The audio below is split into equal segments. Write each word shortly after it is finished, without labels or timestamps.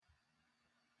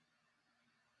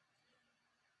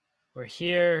We're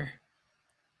here.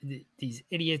 These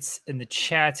idiots in the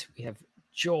chat. We have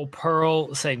Joel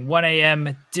Pearl saying 1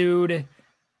 a.m. Dude.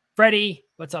 Freddie.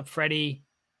 What's up, Freddie?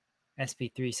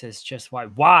 SP3 says just why.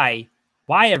 Why?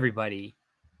 Why, everybody?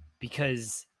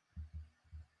 Because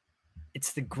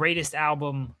it's the greatest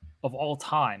album of all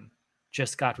time.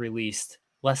 Just got released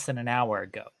less than an hour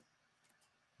ago.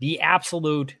 The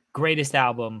absolute greatest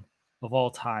album of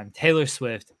all time. Taylor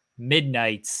Swift,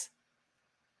 Midnights.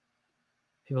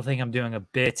 People think I'm doing a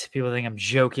bit. People think I'm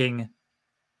joking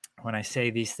when I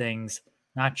say these things.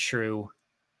 Not true.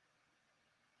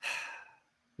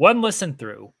 One listen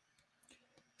through.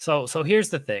 So here's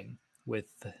the thing with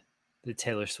the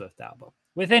Taylor Swift album.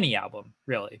 With any album,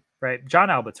 really, right? John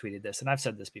Alba tweeted this, and I've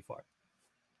said this before.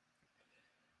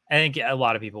 I think a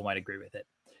lot of people might agree with it.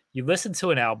 You listen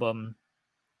to an album,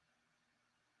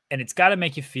 and it's got to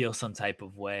make you feel some type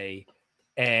of way,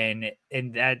 and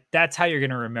that's how you're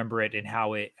going to remember it and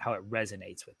how it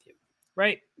resonates with you,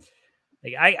 right?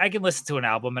 Like I can listen to an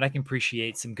album and I can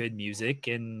appreciate some good music,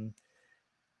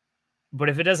 but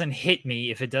if it doesn't hit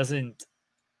me, if it doesn't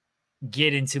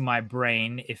get into my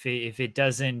brain, if it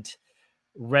doesn't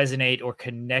resonate or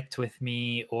connect with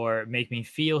me or make me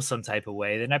feel some type of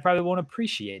way, then I probably won't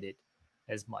appreciate it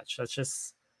as much.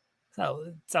 That's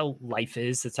how life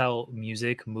is. That's how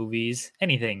music, movies,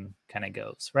 anything kind of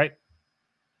goes, right?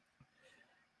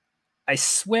 I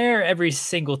swear every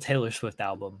single Taylor Swift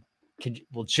album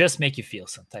will just make you feel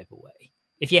some type of way.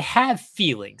 If you have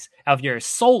feelings, if you're a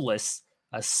soulless,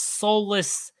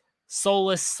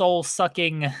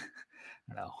 soul-sucking, I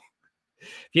don't know.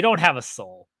 If you don't have a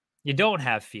soul, you don't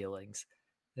have feelings,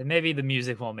 then maybe the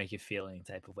music won't make you feel any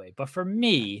type of way. But for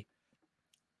me,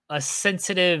 a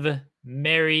sensitive,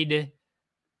 married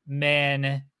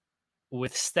man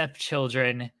with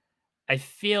stepchildren, I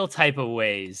feel type of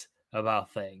ways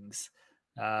about things.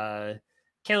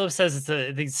 Caleb says it's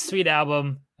a sweet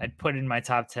album. I'd put it in my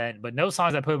top 10, but no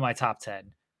songs I put in my top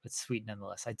 10, but sweet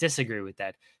nonetheless. I disagree with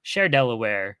that. Cher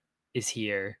Delaware is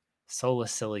here.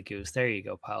 Soulless Silly Goose. There you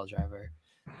go, Pile Driver.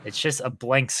 It's just a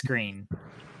blank screen.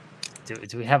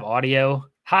 Do we have audio?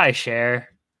 Hi, Cher.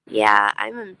 Yeah,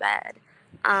 I'm in bed.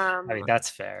 I mean, that's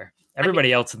fair.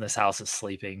 Everybody else in this house is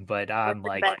sleeping, but I'm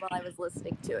like... bed while I was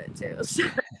listening to it, too. So.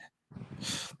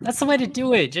 That's the way to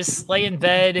do it. Just lay in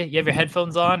bed. You have your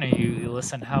headphones on, or you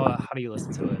listen? How do you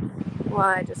listen to it? Well,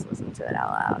 I just listen to it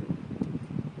out loud.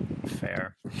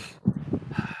 Fair.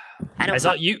 I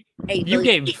saw you. You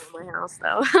gave people in my house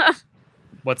though.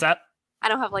 What's that? I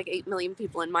don't have like 8 million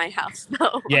people in my house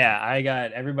though. Yeah, I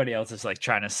got everybody else is like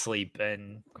trying to sleep,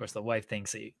 and of course the wife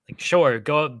thinks like, sure,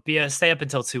 go up, stay up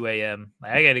until 2 a.m.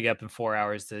 I got to get up in 4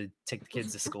 hours to take the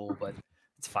kids to school, but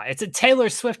it's fine. It's a Taylor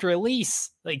Swift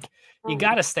release. Like you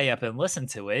got to stay up and listen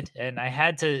to it, and I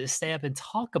had to stay up and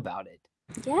talk about it.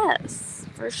 Yes,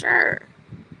 for sure.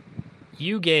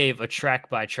 You gave a track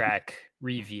by track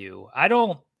review. I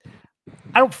don't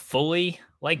fully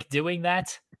like doing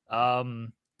that.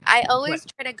 I always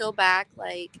try to go back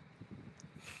like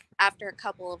after a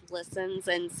couple of listens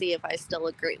and see if I still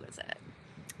agree with it.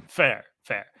 Fair.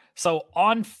 So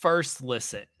on first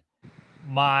listen,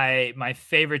 my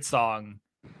favorite song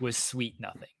was Sweet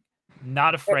Nothing.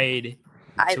 Not afraid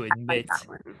to admit.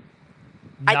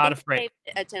 Not afraid.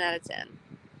 A 10 out of 10.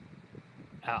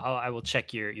 I will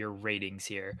check your ratings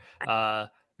here.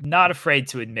 Not afraid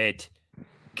to admit,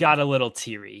 got a little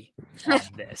teary on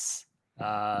this.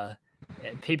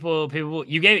 People,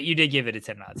 you did give it a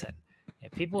 10 out of 10.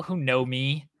 And people who know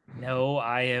me know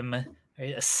I am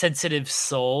a sensitive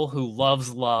soul who loves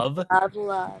love.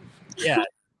 Love. Yeah,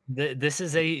 this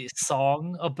is a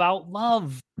song about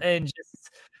love and just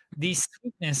the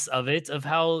sweetness of it, of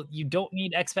how you don't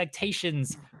need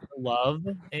expectations for love,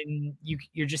 and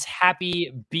you're just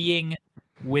happy being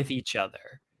with each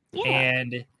other. Yeah.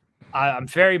 And I'm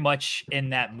very much in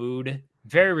that mood.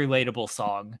 Very relatable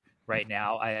song right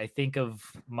now. I think of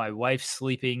my wife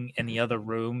sleeping in the other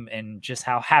room and just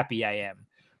how happy I am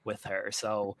with her.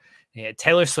 So yeah,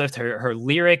 Taylor Swift, her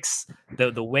lyrics,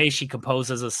 the way she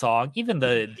composes a song, even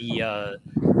the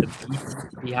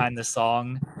beat behind the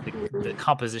song, the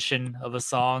composition of a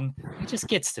song, it just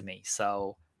gets to me.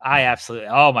 So I absolutely,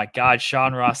 oh my God,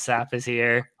 Sean Ross Sapp is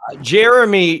here.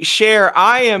 Jeremy, Cher,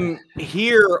 I am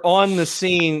here on the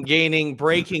scene gaining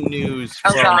breaking news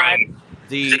from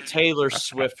the Taylor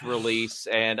Swift release,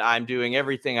 and I'm doing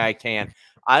everything I can.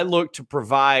 I look to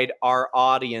provide our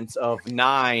audience of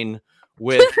 9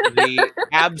 with the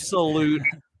absolute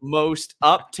most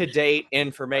up-to-date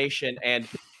information. And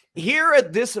here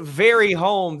at this very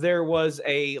home, there was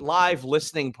a live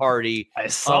listening party. I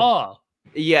saw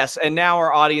Yes, and now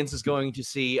our audience is going to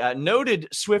see noted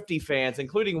Swiftie fans,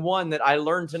 including one that I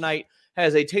learned tonight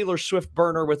has a Taylor Swift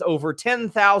burner with over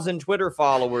 10,000 Twitter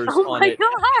followers on it.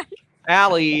 God.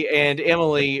 Allie and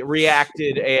Emily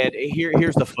reacted, and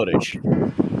here's the footage.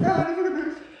 What's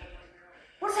happening?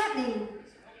 What's wrong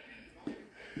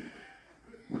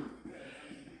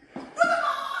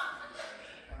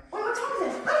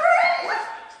with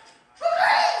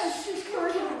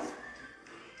this?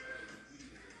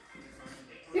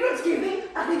 You know what's giving?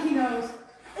 I think he knows.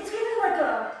 It's giving like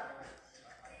a...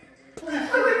 Wait. I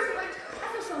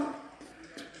feel something.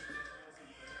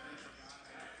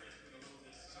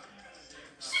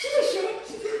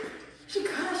 She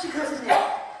cuts his neck.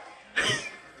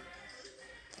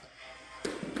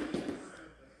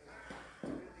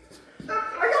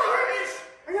 Are y'all hearing this?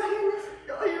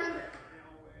 Y'all hearing this?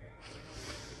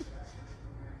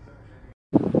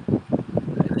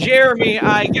 Jeremy,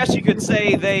 I guess you could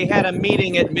say they had a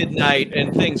meeting at midnight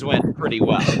and things went pretty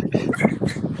well.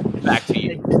 Back to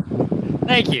you.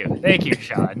 Thank you,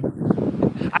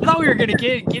 Sean. I thought we were gonna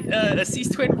get a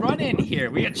C-Twin run in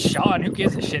here. We had Sean, who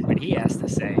gives a shit what he has to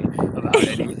say about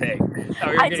anything.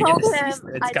 I told him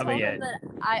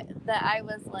that I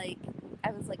was like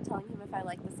telling him if I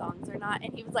like the songs or not,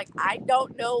 and he was like, I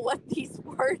don't know what these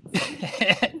words mean.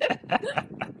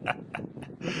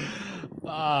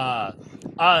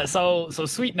 So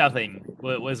Sweet Nothing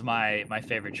was my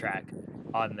favorite track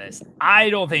on this. I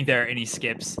don't think there are any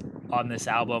skips on this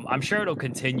album. I'm sure it'll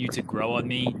continue to grow on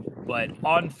me, but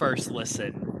on first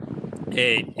listen,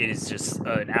 it is just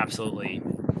an absolutely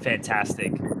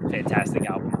fantastic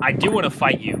album. I do want to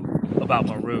fight you about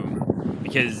Maroon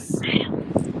because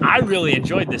I really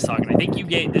enjoyed this song, and I think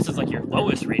this is like your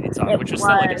lowest rated song, which was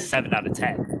still like a 7 out of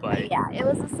 10. But yeah, it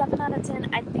was a 7 out of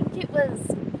 10. I think it was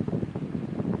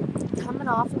coming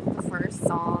off of the first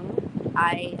song.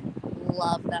 I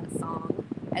love that song.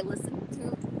 I listened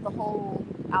to the whole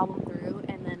album through,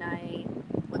 and then I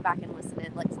went back and listened to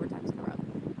it like 4 times in a row.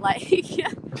 Like,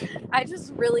 I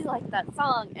just really liked that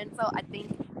song, and so I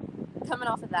think coming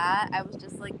off of that, I was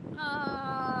just like,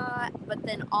 but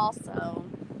then also,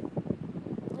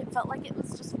 it felt like it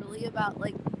was just really about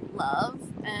like love,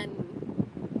 and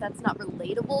that's not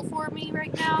relatable for me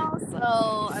right now.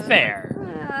 So fair.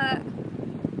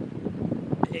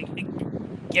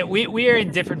 Yeah, we are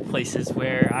in different places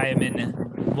where I am in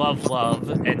love,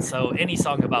 and so any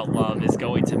song about love is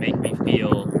going to make me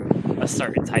feel a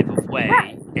certain type of way.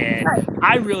 Right. And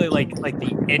I really like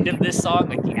the end of this song,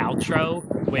 like the outro,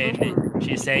 when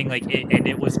she's saying like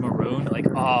it was Maroon, like,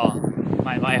 oh,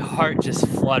 my heart just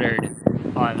fluttered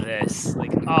on this.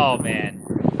 Like, oh man,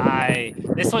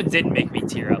 this one didn't make me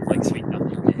tear up like Sweet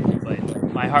Nothing did,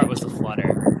 but my heart was a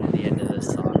flutter at the end of this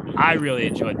song. I really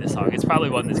enjoyed this song. It's probably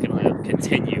one that's going to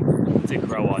continue to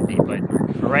grow on me, but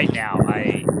for right now,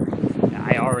 I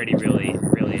already really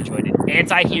enjoyed it.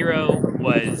 Anti-Hero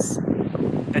was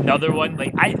another one.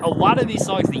 Like, a lot of these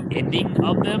songs, the ending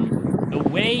of them, the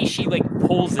way she like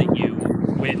pulls at you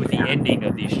with the ending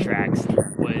of these tracks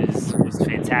was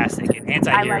fantastic. And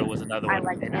Anti-Hero was another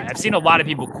one. And I've seen a lot of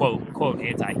people quote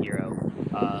Anti-Hero,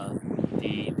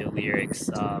 the lyrics,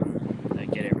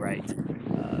 get it right.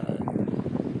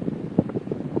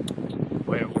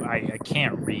 I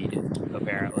can't read,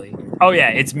 apparently. Oh, yeah,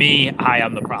 it's me. Hi,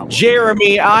 I'm the problem.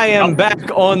 Jeremy, I am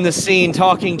back on the scene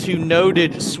talking to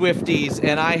noted Swifties,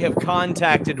 and I have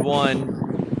contacted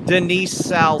one, Denise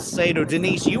Salcedo.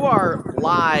 Denise, you are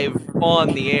live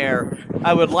on the air.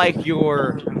 I would like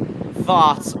your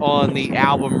thoughts on the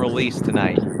album release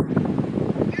tonight. You're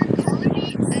calling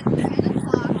me at 10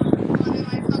 o'clock. I'm in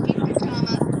my fucking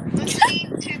pajamas,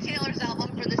 listening to Taylor's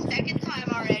album for the second time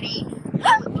already.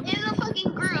 In the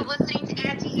fucking groove, listening to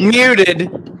Anti-Hero.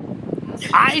 Muted.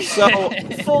 So,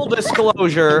 full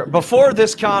disclosure, before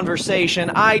this conversation,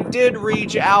 I did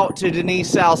reach out to Denise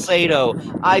Salcedo.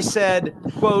 I said,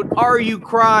 quote, "Are you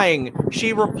crying?"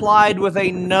 She replied with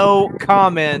a no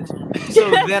comment.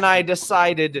 So then I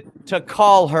decided to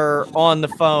call her on the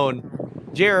phone.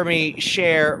 Jeremy,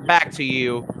 Cher, back to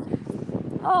you.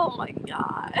 Oh my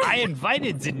god! I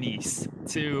invited Denise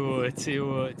to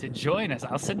join us.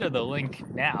 I'll send her the link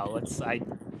now. I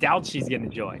doubt she's gonna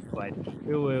join, but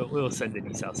we'll send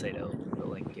Denise Salcedo the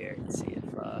link here and see if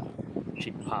she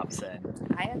pops in.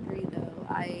 I agree, though.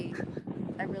 I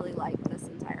really liked this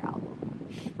entire album.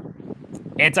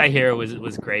 Anti-Hero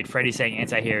was great. Freddie saying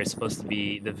Anti-Hero is supposed to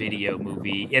be the video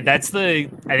movie. Yeah, I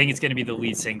think it's going to be the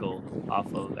lead single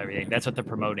off of everything. That's what they're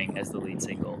promoting as the lead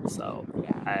single. So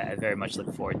yeah. I very much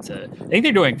look forward to. I think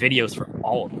they're doing videos for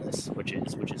all of this, which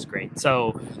is great.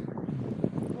 So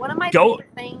one of my favorite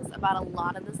things about a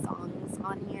lot of the songs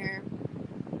on here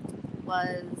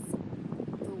was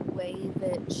the way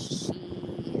that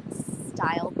she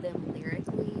styled them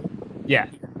lyrically. Yeah.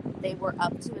 They were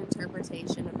up to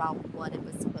interpretation about what it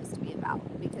was supposed to be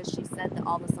about, because she said that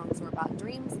all the songs were about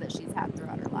dreams that she's had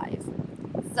throughout her life.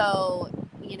 So,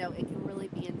 you know, it can really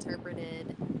be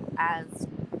interpreted as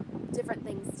different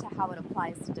things to how it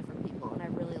applies to different people, and I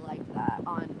really liked that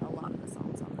on a lot of the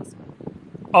songs on this one.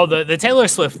 Oh, the Taylor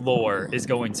Swift lore is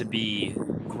going to be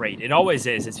great. It always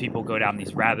is, as people go down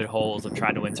these rabbit holes of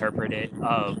trying to interpret it,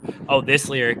 of, oh, this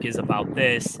lyric is about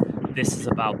this is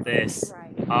about this.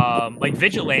 Right. Like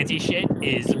Vigilante shit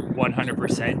is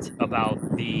 100%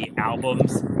 about the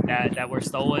albums that were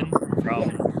stolen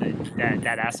from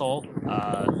that asshole.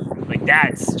 Like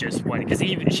that's just one, because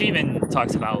she even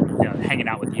talks about, you know, hanging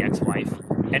out with the ex-wife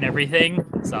and everything.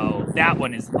 So that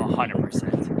one is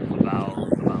 100% about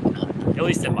at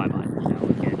least in my mind. You know,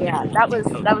 again, Yeah, that was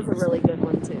a really good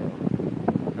one too.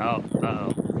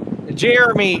 Oh.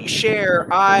 Jeremy, Cher,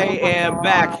 I am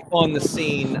back on the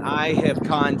scene. I have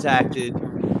contacted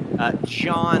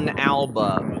John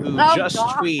Alba, who just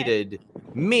tweeted,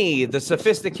 "Me, the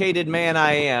sophisticated man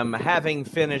I am, having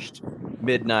finished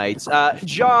Midnights."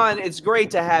 John, it's great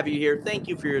to have you here. Thank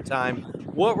you for your time.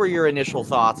 What were your initial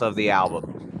thoughts of the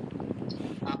album?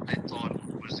 I thought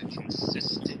it was a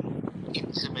consistent,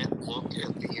 intimate look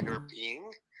at the inner being.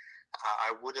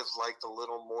 I would have liked a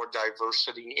little more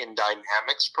diversity in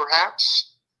dynamics,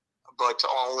 perhaps, but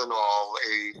all in all,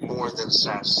 a more than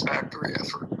satisfactory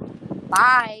effort.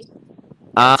 Bye.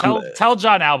 Tell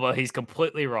John Alba he's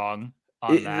completely wrong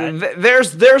on that.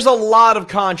 There's a lot of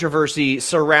controversy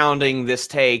surrounding this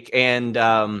take, and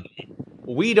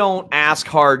we don't ask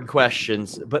hard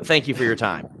questions, but thank you for your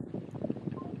time.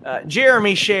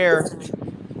 Jeremy, Cher,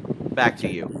 back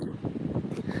to you.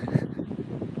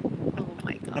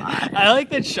 I like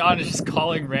that Sean is just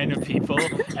calling random people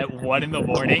at 1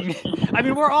 a.m. I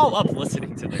mean, we're all up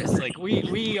listening to this. Like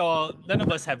we all, none of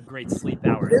us have great sleep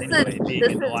hours. This anyway, is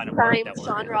being in the line of work prime that we're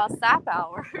Sean in. Ross sap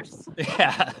hours.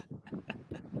 Yeah.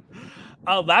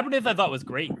 Labyrinth I thought was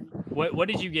great. What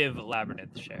did you give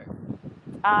Labyrinth, Cher?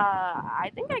 I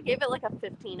think I gave it like a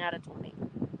 15 out of 20.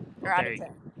 Or out of 10.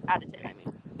 Out of 10, I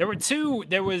mean. There were two.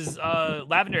 There was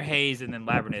Lavender Haze and then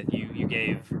Labyrinth. You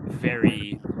gave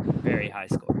very, very high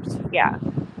scores. Yeah.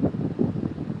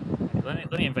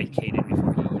 Let me invite Caden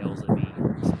before he yells at me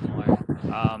some more.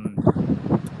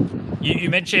 You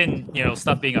mentioned, you know,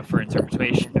 stuff being up for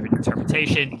interpretation.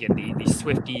 Again, the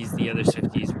Swifties, the other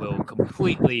Swifties will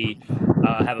completely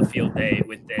have a field day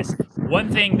with this.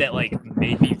 One thing that like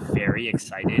made me very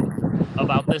excited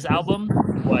about this album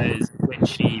was when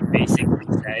she basically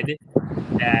said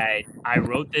that I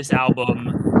wrote this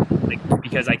album like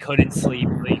because I couldn't sleep.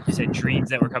 Like you said, dreams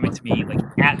that were coming to me like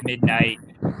at midnight,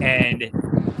 and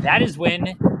that is when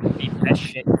the best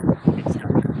shit gets done.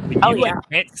 When you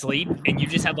can't sleep and you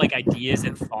just have like ideas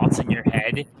and thoughts in your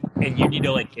head and you need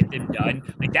to like get them done.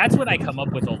 Like that's when I come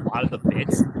up with a lot of the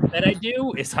bits that I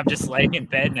do. Is I'm just laying in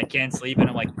bed and I can't sleep and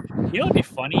I'm like, you know, it'd be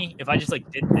funny if I just like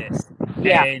did this.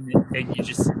 Yeah. And then you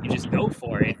just go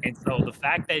for it. And so the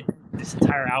fact that this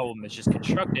entire album is just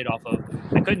constructed off of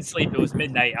I couldn't sleep, it was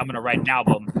midnight, I'm gonna write an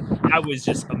album. I was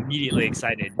just immediately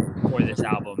excited for this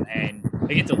album, and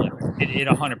it delivered. It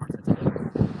 100%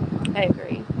 delivered. I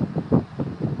agree.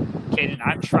 Caden,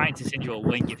 I'm trying to send you a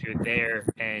link if you're there,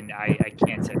 and I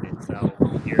can't send it, so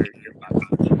you're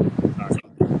fucked.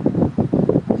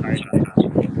 Sorry about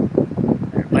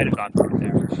that. It might have gone through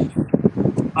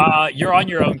there. You're on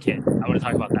your own, kid. I want to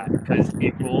talk about that because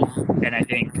it's cool, and I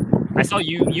think I saw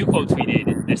you quote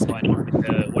tweeted this one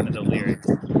with one of the lyrics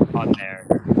on there,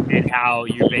 and how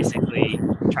you're basically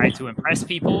trying to impress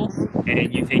people,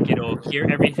 and you think it'll cure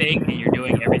everything, and you're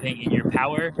doing everything in your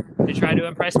power to try to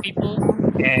impress people,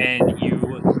 and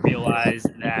you realize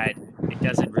that it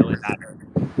doesn't really matter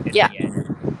in the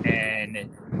end. And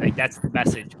like that's the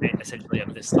message essentially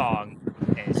of this song.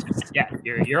 And it's just,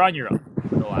 you're on your own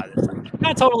with a lot of this stuff.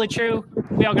 Not totally true.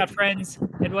 We all got friends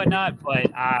and whatnot,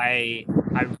 but I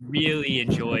really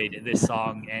enjoyed this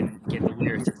song and get the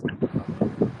lyrics.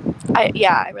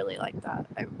 I really like that.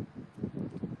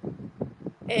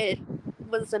 It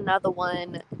was another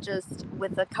one just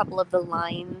with a couple of the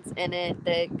lines in it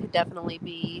that could definitely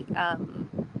be I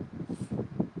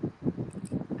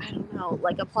don't know,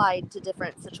 like applied to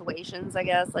different situations, I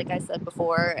guess, like I said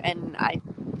before. And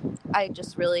I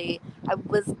just really, I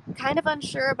was kind of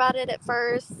unsure about it at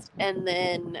first, and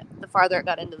then the farther it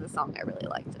got into the song, I really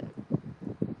liked it.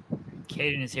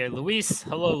 Caden is here. Luis,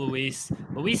 hello, Luis.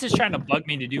 Luis is trying to bug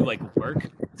me to do like work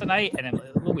tonight, and I'm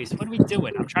like, Luis, what are we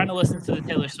doing? I'm trying to listen to the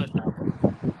Taylor Swift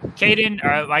album. Caden,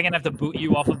 am I gonna have to boot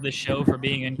you off of the show for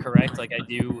being incorrect like I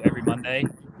do every Monday?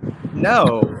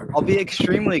 No, I'll be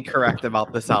extremely correct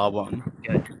about this album.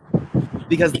 Good.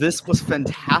 Because this was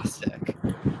fantastic.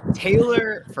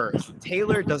 Taylor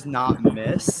does not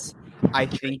miss. I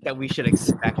think that we should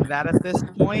expect that at this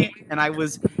point, and I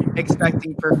was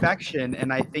expecting perfection,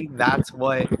 and I think that's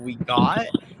what we got.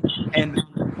 And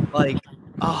like,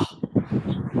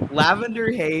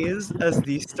 Lavender Haze as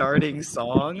the starting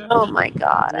song. Oh my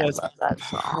god, I was love that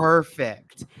song.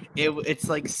 perfect. It's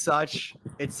such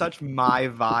my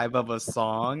vibe of a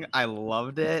song. I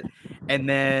loved it. And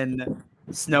then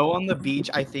Snow on the Beach,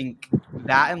 I think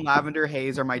that and Lavender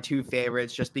Haze are my two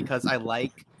favorites just because I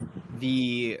like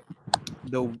the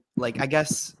like, I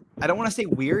guess I don't want to say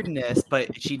weirdness,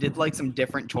 but she did like some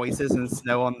different choices in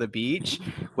Snow on the Beach,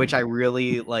 which I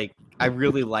really like. I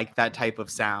really like that type of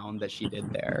sound that she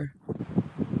did there.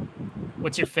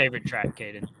 What's your favorite track,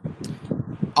 Caden?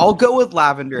 I'll go with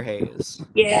Lavender Haze.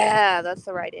 Yeah, that's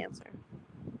the right answer.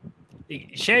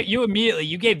 You immediately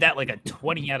you gave that like a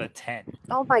 20 out of 10.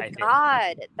 Oh my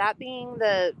god, that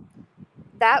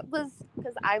was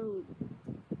because I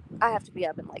have to be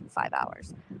up in like 5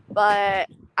 hours, but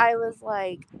I was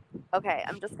like, okay,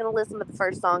 I'm just gonna listen to the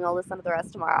first song. I'll listen to the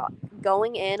rest tomorrow.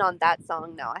 Going in on that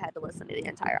song, no, I had to listen to the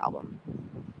entire album.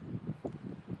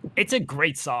 It's a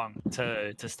great song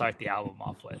to start the album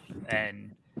off with,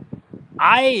 and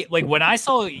I like when I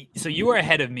saw. So you were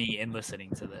ahead of me in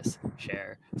listening to this,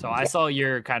 Cher. So I saw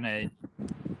your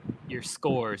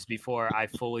scores before I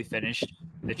fully finished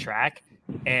the track,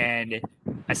 and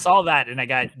I saw that and I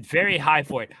got very high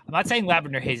for it. I'm not saying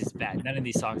Lavender Haze is bad. None of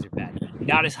these songs are bad.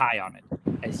 Not as high on it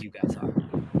as you guys are.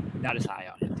 Not as high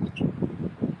on it.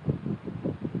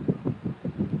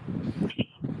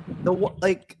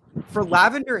 For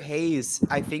Lavender Haze,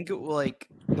 I think it like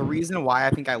the reason why I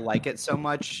think I like it so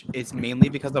much is mainly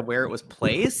because of where it was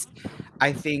placed.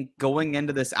 I think going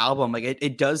into this album, like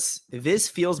this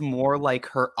feels more like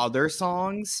her other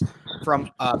songs from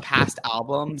past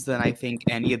albums than I think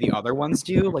any of the other ones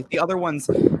do. Like the other ones,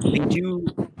 you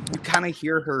kind of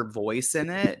hear her voice in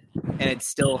it, and it's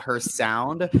still her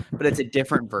sound, but it's a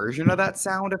different version of that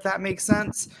sound, if that makes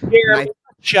sense.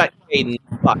 Shut Caden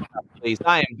the fuck up, please.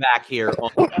 I am back here.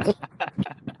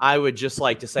 I would just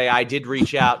like to say I did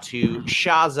reach out to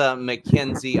Shaza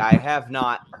McKenzie. I have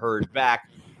not heard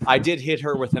back. I did hit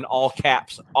her with an all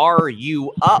caps, "Are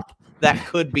you up?" That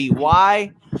could be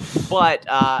why. But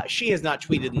she has not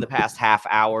tweeted in the past half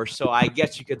hour. So I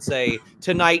guess you could say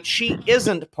tonight she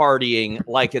isn't partying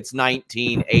like it's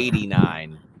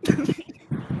 1989.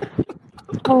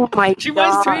 Oh my She god.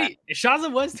 was tweeting.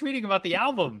 Shaza was tweeting about the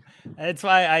album. That's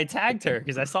why I tagged her,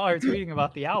 because I saw her tweeting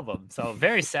about the album. So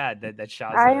very sad that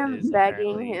Shaza I am is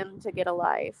begging apparently... him to get a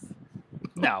life.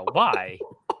 No, why?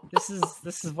 This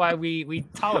is why we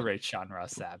tolerate Sean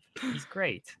Ross Sapp. He's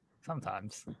great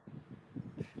sometimes.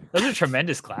 Those are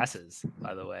tremendous glasses,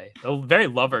 by the way. The very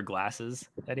lover glasses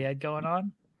that he had going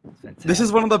on. This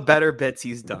is one of the better bits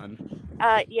he's done.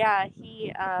 Yeah,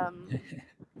 he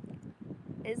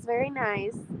is very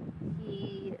nice.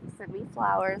 He sent me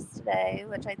flowers today,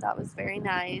 which I thought was very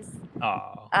nice.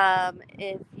 Oh.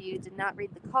 If you did not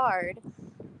read the card,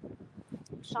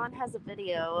 Sean has a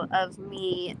video of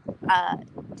me.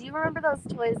 Do you remember those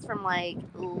toys from like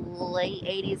late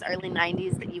 80s, early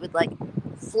 90s that you would like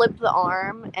flip the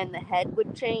arm and the head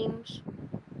would change?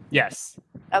 Yes.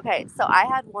 Okay, so I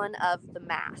had one of the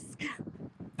mask.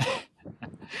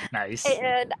 Nice.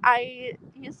 And I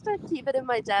used to keep it in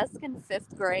my desk in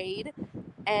 5th grade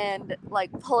and like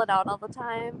pull it out all the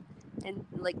time and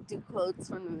like do quotes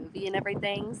from the movie and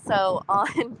everything. So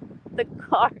on the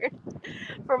card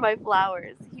for my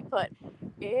flowers, he put,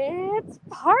 "It's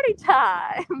party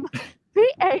time."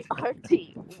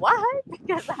 P-A-R-T. Why?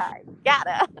 Because I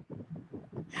gotta.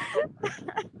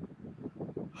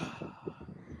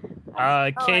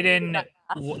 Caden.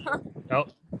 Oh,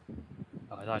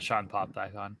 I thought Sean popped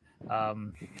back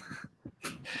on.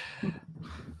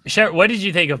 Cher, what did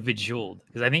you think of Bejeweled?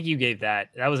 Because I think you gave that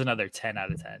was another 10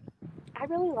 out of 10. I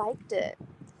really liked it.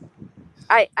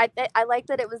 I liked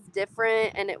that it was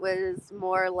different and it was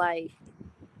more like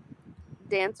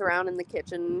dance around in the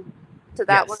kitchen to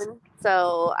that one.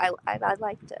 So I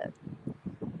liked it.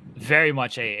 Very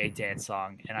much a dance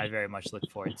song, and I very much look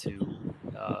forward to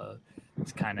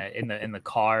it's kind of in the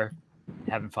car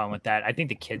having fun with that. I think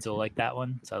the kids will like that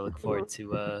one, so I look forward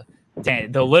to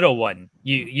the little one.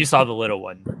 You saw the little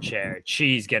one, Cher.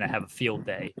 She's gonna have a field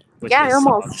day with I this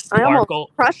almost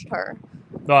crushed her.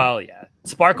 Well, yeah,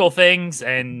 sparkle things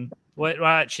and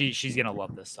what she's gonna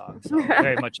love this song. So I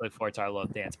very much look forward to our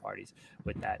little dance parties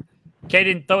with that.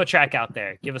 Caden, throw a track out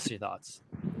there. Give us your thoughts.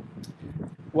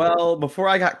 Well, before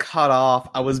I got cut off,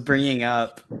 I was bringing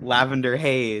up Lavender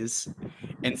Haze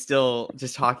and still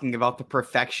just talking about the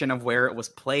perfection of where it was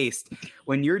placed.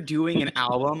 When you're doing an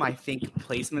album, I think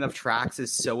placement of tracks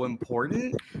is so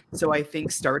important. So I think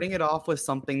starting it off with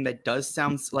something that does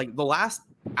sound like the last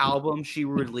album she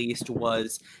released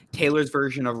was Taylor's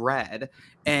version of Red,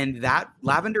 and that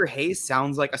Lavender Haze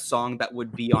sounds like a song that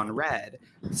would be on Red.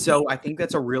 So I think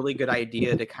that's a really good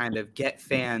idea to kind of get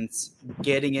fans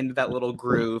getting into that little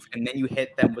groove, and then you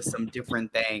hit them with some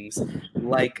different things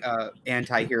like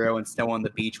Anti-Hero and Snow on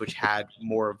the Beach, which had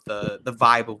more of the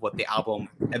vibe of what the album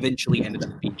eventually ended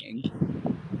up being.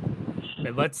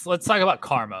 Okay, let's talk about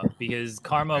Karma, because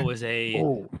Karma was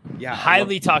a Yeah,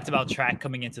 highly talked about track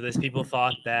coming into this. People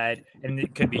thought that, and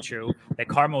it could be true, that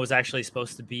Karma was actually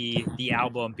supposed to be the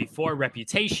album before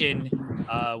Reputation,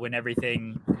 when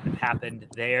everything happened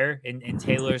there in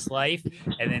Taylor's life.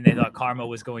 And then they thought Karma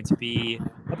was going to be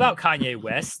about Kanye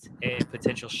West and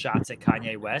potential shots at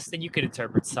Kanye West. And you could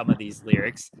interpret some of these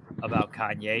lyrics about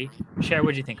Kanye. Cher,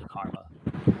 what do you think of Karma?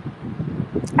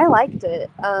 I liked it.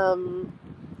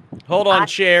 Hold on,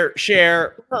 Cher.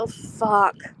 Oh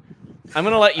fuck. I'm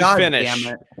gonna let you God finish.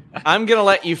 damn it. I'm gonna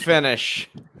let you finish.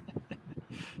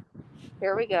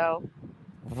 Here we go.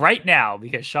 Right now,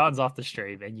 because Sean's off the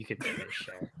stream and you can finish,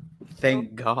 Cher.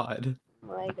 Thank God.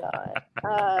 My God.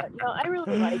 No, I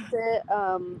really liked it.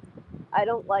 I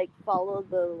don't follow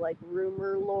the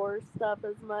rumor lore stuff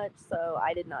as much, so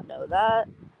I did not know that.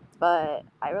 But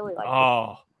I really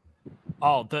liked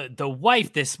it. The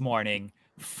wife this morning,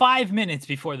 5 minutes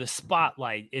before the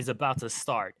spotlight is about to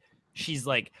start, she's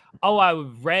like, "Oh, I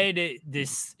read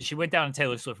this." She went down a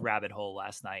Taylor Swift rabbit hole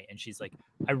last night, and she's like,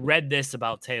 "I read this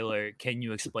about Taylor. Can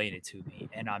you explain it to me?"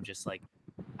 And I'm just like,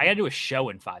 "I gotta do a show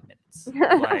in 5 minutes."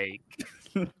 Like,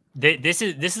 this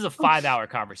is a 5-hour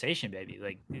conversation, baby.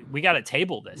 Like, we got to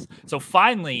table this. So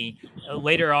finally,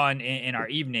 later on in our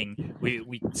evening,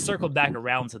 we circled back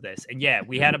around to this, and yeah,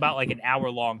 we had about an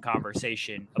hour-long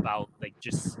conversation about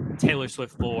just Taylor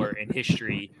Swift lore and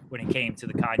history when it came to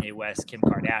the Kanye West, Kim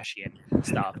Kardashian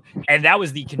stuff. And that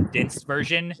was the condensed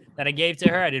version that I gave to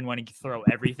her. I didn't want to throw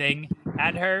everything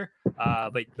at her,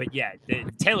 but yeah, the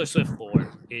Taylor Swift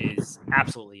lore is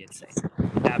absolutely insane.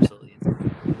 Absolutely insane.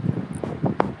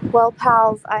 Well,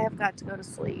 pals, I have got to go to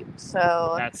sleep,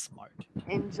 so That's smart.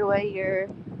 enjoy your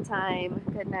time.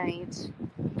 Good night.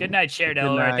 Good night, Cher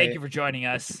Delaware. Thank night. you for joining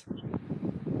us.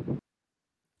 All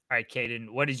right, Caden,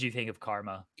 what did you think of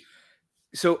Karma?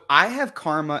 So I have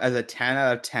Karma as a 10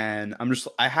 out of 10.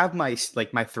 I have my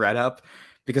my thread up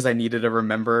because I needed to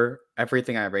remember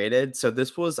everything I rated. So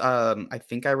this was I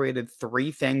think I rated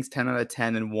 3 things 10 out of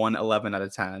 10 and 1 11 out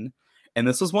of 10. And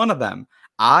this was one of them.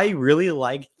 I really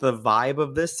liked the vibe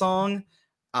of this song.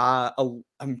 I'm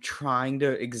trying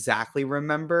to exactly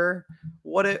remember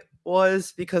what it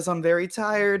was because I'm very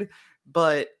tired.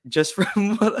 But just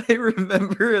from what I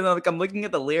remember, and I'm looking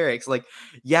at the lyrics,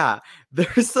 yeah,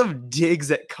 there's some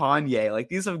digs at Kanye.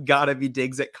 These have got to be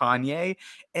digs at Kanye.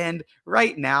 And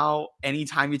right now,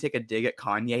 anytime you take a dig at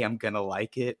Kanye, I'm gonna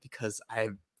like it because I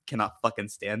cannot fucking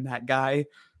stand that guy.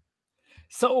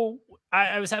 So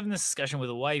I was having this discussion with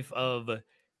a wife of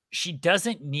she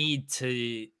doesn't need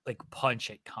to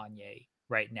punch at Kanye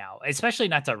right now, especially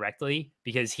not directly,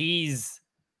 because he's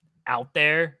out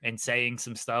there and saying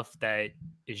some stuff that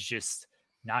is just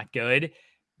not good.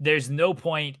 There's no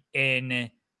point in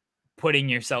putting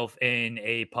yourself in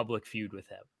a public feud with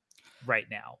him right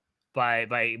now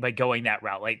by going that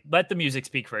route. Let the music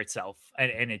speak for itself,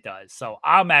 and it does. So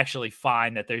I'm actually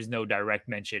fine that there's no direct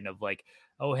mention of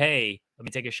oh, hey, let me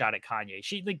take a shot at Kanye.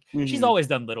 She's always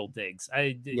done little digs.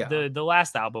 The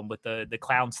last album with the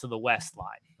Clowns to the West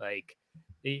line,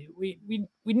 we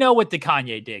know what the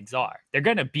Kanye digs are. They're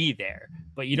gonna be there,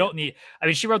 but you don't need. I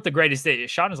mean, she wrote the greatest day.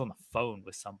 Sean is on the phone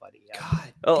with somebody.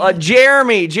 God,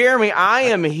 Jeremy, I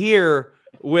am here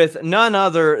with none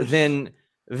other than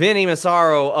Vinny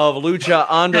Massaro of Lucha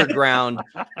Underground.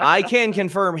 I can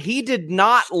confirm he did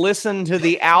not listen to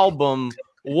the album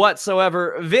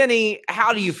whatsoever. Vinny,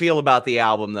 how do you feel about the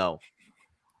album, though?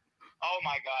 Oh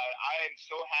my God, I am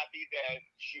so happy that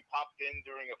she popped in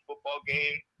during a football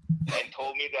game and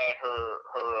told me that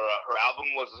her album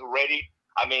was ready.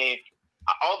 I mean,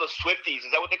 all the Swifties,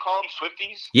 is that what they call them?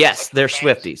 Swifties? Yes, they're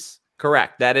Swifties.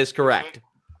 Correct. That is correct.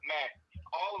 Man,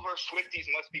 all of our Swifties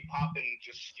must be popping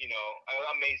just,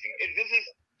 amazing.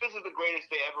 This is the greatest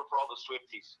day ever for all the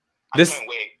Swifties. I can't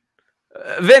wait.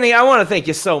 Vinny, I want to thank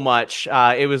you so much.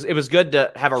 It was good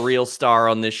to have a real star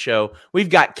on this show. We've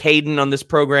got Caden on this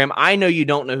program. I know you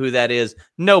don't know who that is.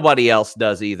 Nobody else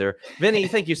does either. Vinny,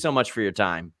 thank you so much for your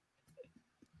time.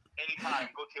 Anytime.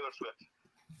 Go Taylor Swift.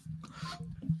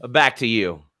 back to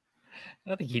you. I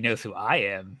don't think he knows who I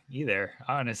am either,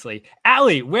 honestly.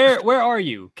 Allie, where are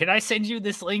you? Can I send you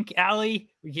this link, Allie?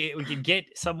 We can get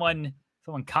someone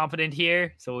competent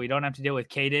here, so we don't have to deal with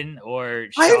Caden or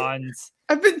Sean's.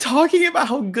 I've been talking about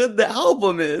how good the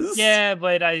album is. Yeah,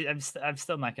 but I'm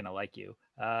still not gonna like you.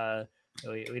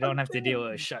 We don't have to deal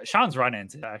with Sean's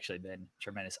run-ins. Have actually been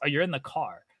tremendous. Oh, you're in the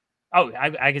car. Oh,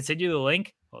 I can send you the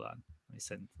link. Hold on, let me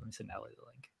send Allie the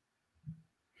link.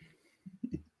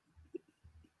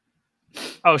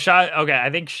 Oh, okay. I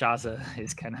think Shaza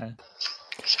is kind of.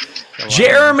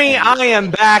 Jeremy, I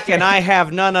am back, and I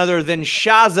have none other than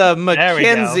Shaza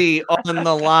McKenzie on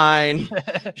the line.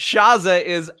 Shaza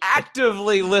is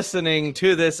actively listening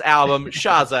to this album.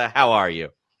 Shaza, how are you?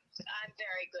 I'm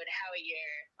very good. How are you?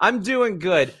 I'm doing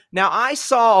good. Now, I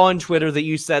saw on Twitter that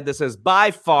you said this is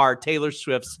by far Taylor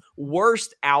Swift's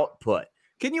worst output.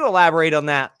 Can you elaborate on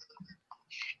that?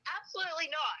 Absolutely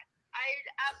not. I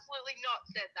absolutely not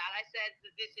said that. I said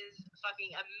that this is fucking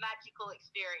a magical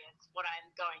experience, what I'm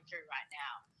going through right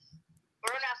now.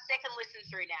 We're on our second listen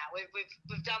through now.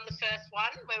 We've done the first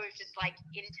one where we've just like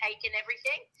intaken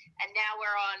everything, and now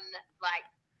we're on like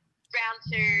round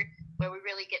 2 where we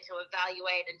really get to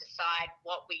evaluate and decide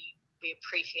what we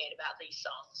appreciate about these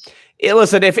songs.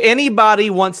 Listen, if anybody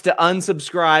wants to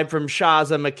unsubscribe from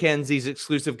Shaza McKenzie's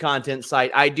exclusive content site,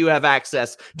 I do have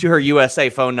access to her USA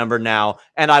phone number now,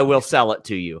 and I will sell it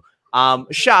to you.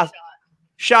 Shaza,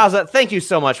 thank you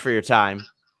so much for your time.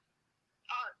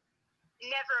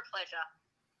 Never a pleasure.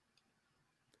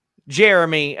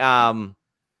 Jeremy,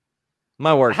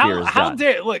 my work here is how done.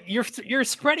 dare look? You're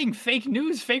spreading fake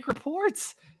news, fake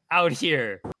reports out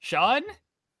here, Sean.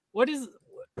 What is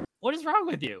wrong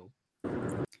with you?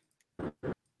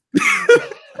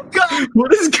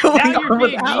 What is going Now you're on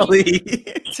with being Allie?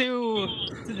 to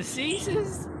the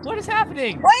Caesars? What is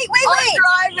happening? Wait.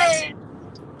 I'm driving.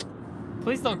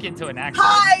 Please don't get into an accident.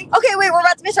 Hi. Okay, wait, we're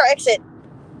about to miss our exit.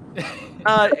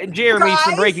 Jeremy,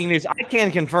 some Guys? breaking news. I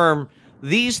can confirm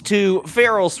these two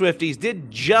feral Swifties did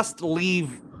just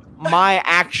leave my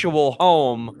actual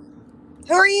home.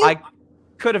 Who are you? I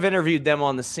could have interviewed them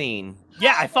on the scene.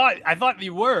 Yeah, I thought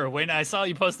you were when I saw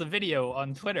you post the video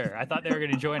on Twitter. I thought they were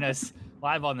going to join us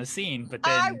live on the scene, but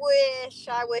then I wish.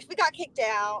 We got kicked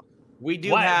out. We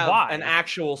do Why- have why? an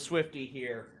actual Swiftie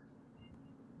here.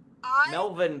 I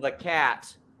Melvin the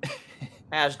cat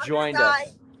has gonna joined die.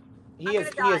 us. He I'm is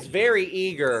gonna is very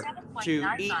eager to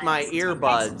eat my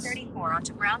earbuds. 34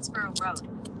 onto Brownsboro Road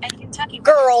and Kentucky.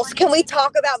 Girls, can we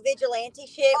talk about vigilante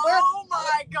shit? Oh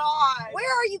my god.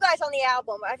 Where are you guys on the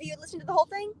album? Have you listened to the whole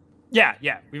thing? yeah,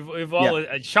 we've all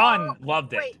Sean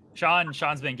loved it. wait.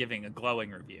 Sean's been giving a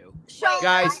glowing review. Sean,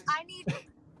 Guys.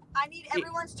 I need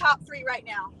everyone's top 3 right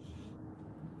now.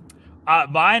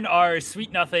 Mine are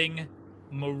Sweet Nothing,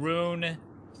 Maroon,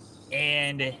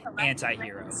 and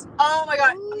Anti-Hero. Oh my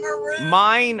god, Maroon.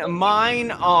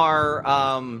 Mine are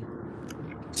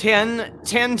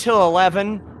 10 till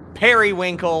 11,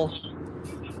 Periwinkle.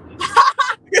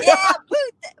 Yeah,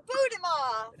 boot him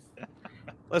off.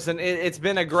 Listen, it's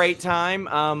been a great time.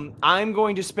 I'm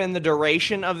going to spend the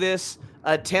duration of this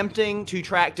attempting to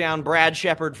track down Brad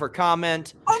Shepard for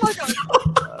comment. Oh my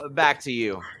god. Back to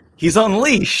you. He's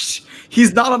unleashed.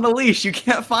 He's not on the leash. You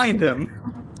can't find him.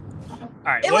 All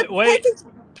right, Pay wait.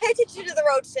 attention to the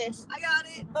road, sis. I got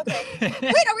it. Okay.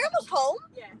 Wait, are we almost home?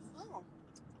 Yes. Oh.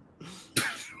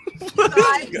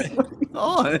 What is going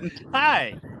on?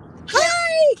 Hi.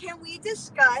 Hi. Can we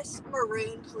discuss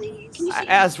Maroon, please?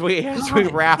 As we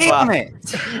wrap Damn up, it.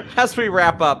 as we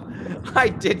wrap up, I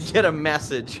did get a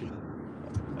message.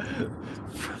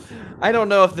 I don't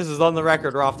know if this is on the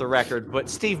record or off the record, but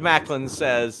Steve Macklin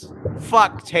says,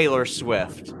 "Fuck Taylor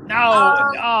Swift." No,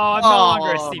 I'm no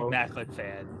longer a Steve Macklin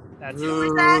fan. That's Who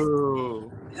is that?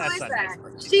 Ooh. that's is not that?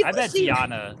 nice. Steve- I bet Steve-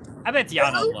 Tiana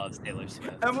Who? loves Taylor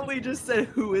Swift. Emily just said,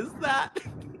 "Who is that?"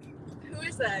 Who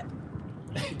is that?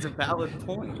 It's a valid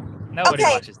point. Nobody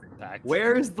Okay. watches Impact.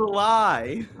 Where's the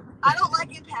lie? I don't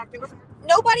like Impact.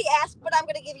 Nobody asked, but I'm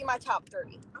gonna give you my top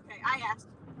 30. Okay, I asked.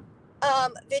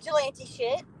 Vigilante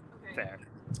shit. Fair.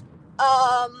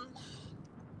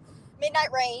 Midnight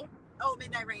Rain. Oh,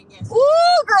 Midnight Rain, yes.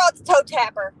 Ooh, girl, it's a toe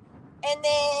tapper. And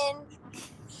then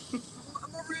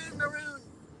Maroon.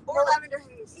 Or Lavender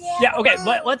Haze. Yeah, okay,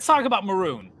 Maroon. let's talk about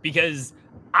Maroon because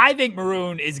I think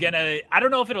Maroon is gonna. I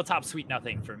don't know if it'll top Sweet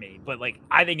Nothing for me, but like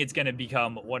I think it's gonna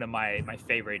become one of my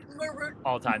favorite Maroon.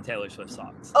 all-time Taylor Swift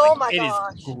songs. Oh Like, my it is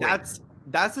gosh. great.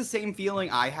 That's the same feeling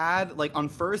I had. Like on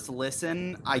first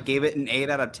listen, I gave it an 8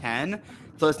 out of 10.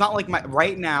 So it's not like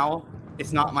right now,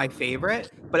 it's not my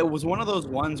favorite, but it was one of those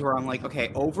ones where I'm like,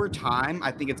 okay, over time,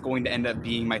 I think it's going to end up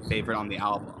being my favorite on the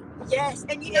album. Yes,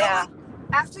 and you know, like,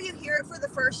 after you hear it for the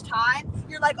first time,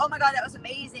 you're like, oh my god, that was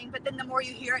amazing. But then the more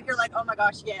you hear it, you're like, oh my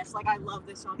gosh, yes, like I love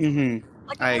this song.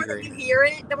 Like the I more agree. that you hear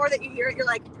it, you're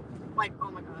like,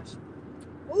 oh my gosh.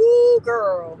 Ooh,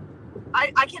 girl.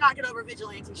 I cannot get over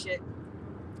Vigilante shit.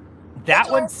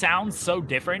 That one sounds so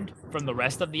different from the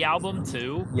rest of the album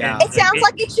too. Yeah. It sounds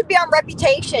like it should be on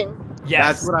Reputation. Yes,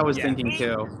 That's what I was thinking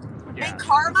too. And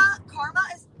Karma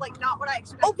is like not what I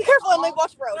expected. Oh, be careful, Emily,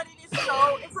 watch the road. But it is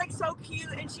so, it's like so cute,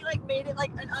 and she like made it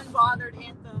like an unbothered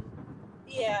anthem.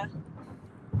 Yeah.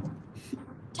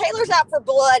 Taylor's out for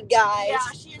blood, guys.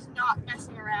 Yeah, she is not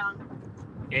messing around.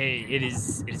 It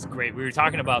is great. We were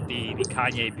talking about the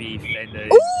Kanye beef and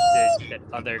the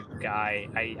other guy.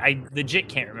 I legit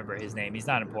can't remember his name. He's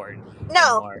not important.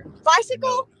 No. Anymore.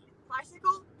 Bicycle?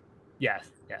 Bicycle?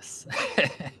 Yes.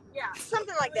 Yeah,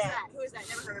 something like that. Who is that?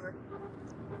 Never heard of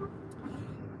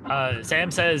her. Sam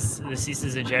says the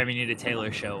Ceases and Jeremy need a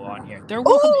Taylor show on here. They're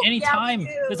welcome anytime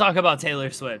to talk about Taylor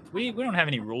Swift. We don't have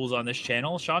any rules on this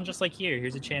channel. Sean just like,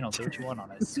 here's a channel. Say what you want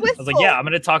on it. I was like, yeah, I'm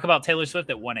going to talk about Taylor Swift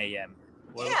at 1 a.m.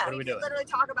 What are we doing? Literally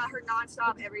talk about her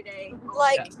nonstop every day.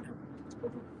 Like,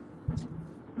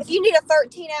 if you need a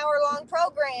 13-hour-long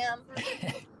program,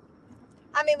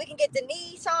 I mean, we can get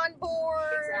Denise on board.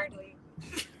 Exactly.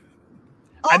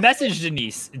 I messaged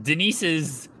Denise. Denise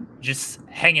is just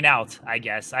hanging out, I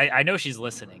guess. I know she's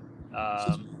listening.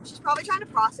 She's probably trying to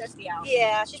process the album.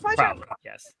 Yeah, she's probably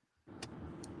yes.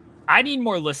 I need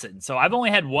more listens. So I've only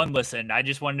had one listen. I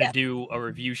just wanted to do a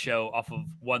review show off of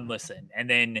one listen. And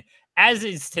then, as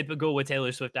is typical with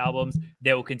Taylor Swift albums,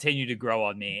 they will continue to grow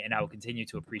on me, and I will continue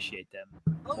to appreciate them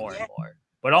more and more.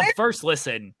 But on first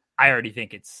listen, I already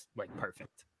think it's like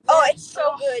perfect. Oh, it's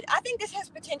so good. I think this has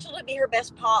potential to be her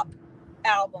best pop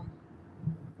album,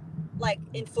 like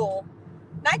in full.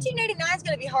 1989 is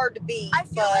going to be hard to beat. I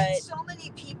feel like so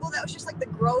many people, that was just like the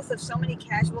growth of so many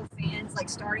casual fans, like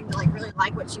starting to like really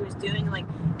like what she was doing. Like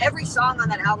every song on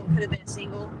that album could have been a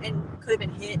single and could have been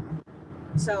hit.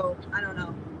 So I don't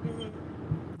know.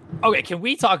 Okay, can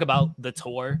we talk about the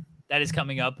tour that is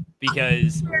coming up?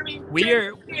 Because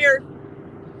we're scared.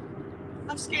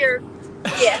 I'm scared.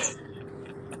 Yes.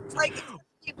 Like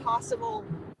it's impossible.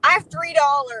 I have $3.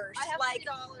 I have like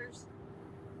 $3.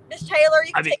 Miss Taylor,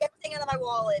 you can take everything out of my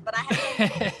wallet, but I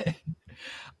have.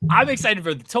 I'm excited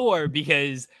for the tour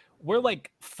because we're like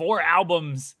 4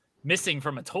 albums missing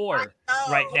from a tour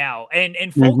right now, and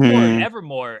Folklore and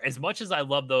Evermore. As much as I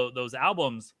love those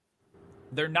albums,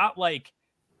 they're not like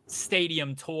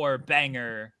stadium tour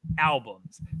banger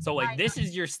albums. So like this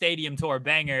is your stadium tour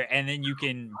banger, and then you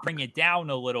can bring it down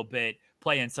a little bit,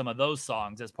 playing some of those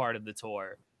songs as part of the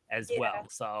tour as well.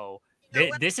 So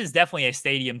this is definitely a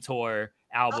stadium tour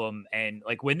album, and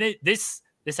like when this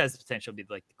has the potential to be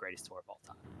like the greatest tour of all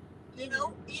time. You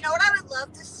know what I would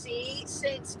love to see,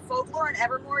 since Folklore and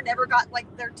Evermore never got like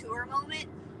their tour moment.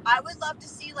 I would love to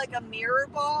see like a Mirror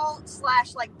Ball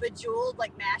 / like Bejeweled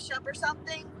like mashup or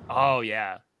something. Oh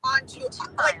yeah.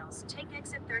 Take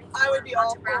exit 34. I would be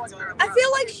all for it. I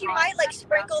feel like she might like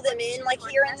sprinkle them in like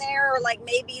here and there, or like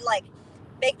maybe like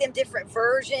make them different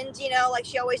versions, like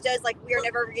she always does. Like We Are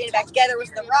Never Getting Back Together was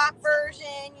the rock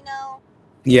version,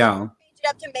 Yeah. Change it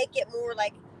up to make it more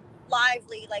like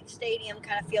lively, like stadium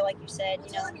kind of feel, like you said,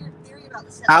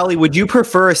 Allie, would you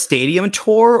prefer a stadium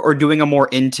tour or doing a more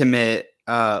intimate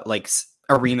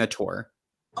arena tour?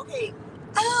 Okay.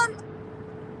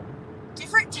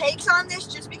 Different takes on this,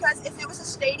 just because if it was a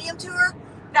stadium tour,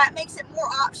 that makes it more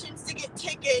options to get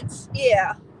tickets.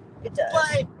 Yeah, it does.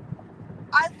 But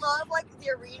I love like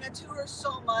the arena tour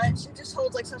so much. It just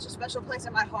holds like such a special place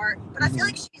in my heart. But I feel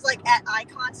like she's like at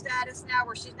icon status now,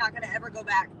 where she's not going to ever go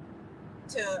back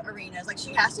to arenas. Like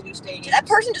she has to do stadium. Did that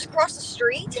person just cross the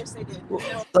street? Yes, they did.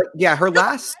 Like, yeah, her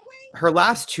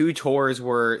last 2 tours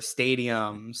were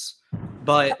stadiums.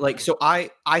 But like, so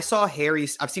I've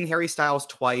seen Harry Styles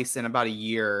twice in about a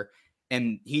year,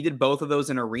 and he did both of those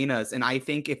in arenas. And I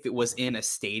think if it was in a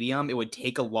stadium, it would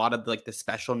take a lot of like the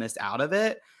specialness out of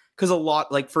it. Because a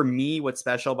lot, like for me, what's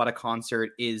special about a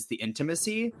concert is the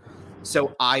intimacy.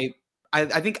 So I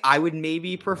think I would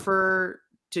maybe prefer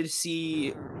to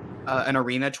see an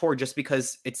arena tour, just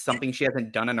because it's something she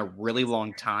hasn't done in a really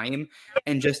long time,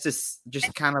 and just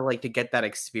kind of like to get that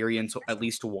experience at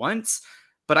least once.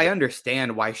 But I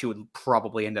understand why she would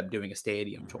probably end up doing a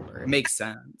stadium tour. It makes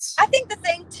sense. I think the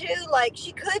thing too, like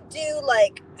she could do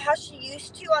like how she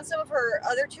used to on some of her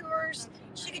other tours.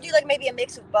 She could do like maybe a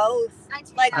mix of both.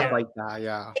 Like I like that,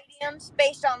 yeah. Stadiums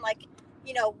based on like,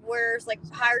 where's like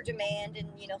higher demand in,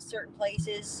 certain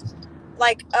places.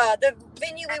 Like the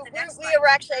venue we were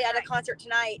actually at a concert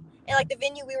tonight, and like the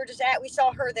venue we were just at, we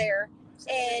saw her there,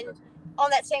 and on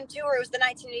that same tour. It was the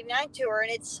 1989 tour,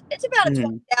 and it's about a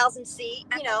 20,000 seat,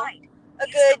 you know, a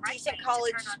good decent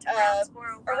college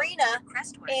arena,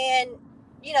 and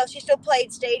you know she still played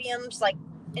stadiums like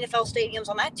NFL stadiums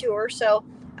on that tour. So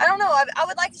I don't know. I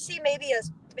would like to see maybe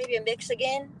a mix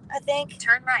again. I think.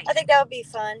 Turn right. I think that would be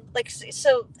fun. Like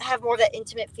so have more of that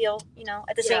intimate feel, you know,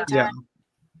 at the same time. Yeah.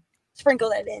 Sprinkle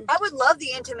that in. I would love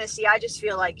the intimacy. I just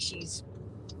feel like she's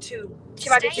she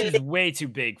might be too She's big. way too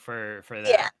big for that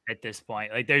Yeah. at this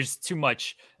point. Like there's too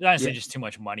much, honestly, just too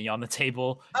much money on the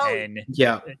table, Oh, and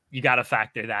Yeah. you got to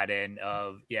factor that in.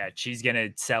 Of she's gonna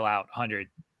sell out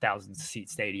 100,000 seat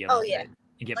stadiums. Oh, yeah. and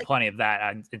get Like- plenty of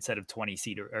that instead of 20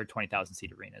 seat or 20,000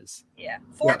 seat arenas. Yeah.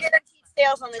 4 guaranteed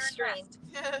sales on this stream.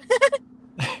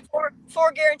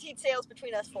 4 guaranteed sales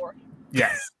between us 4.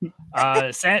 Yes.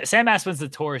 Sam asked when's the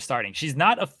tour is starting. She's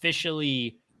not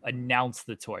officially announced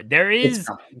the tour. There is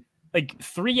like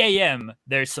 3 a.m.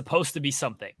 There's supposed to be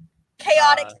something.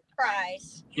 Chaotic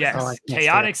surprise. Yes, Oh, I can't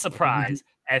chaotic stay up. surprise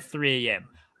at 3 a.m.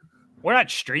 We're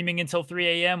not streaming until 3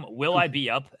 a.m. Will I be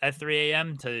up at 3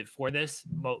 a.m. for this?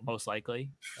 Most likely.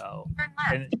 So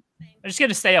and I'm just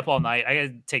gonna stay up all night. I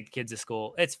gotta take the kids to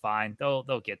school. It's fine. They'll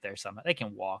get there somehow. They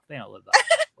can walk. They don't live that.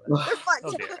 They're fun.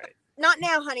 They'll be all right. Not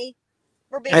now, honey.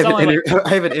 We're being I have, only I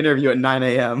have an interview at 9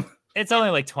 a.m. It's only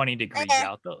like 20 degrees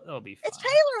out. They'll be fine. It's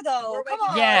Taylor though. Come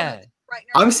on. Yeah. right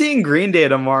now. I'm seeing Green Day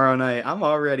tomorrow night. I'm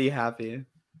already happy.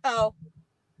 Oh.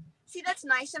 See, that's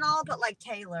nice and all, but like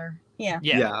Taylor. Yeah.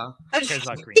 Yeah. Cares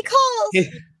about Green Day. Because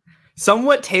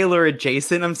Somewhat Taylor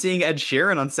adjacent. I'm seeing Ed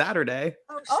Sheeran on Saturday.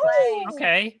 oh,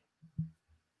 Okay.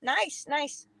 nice.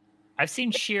 I've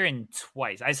seen Sheeran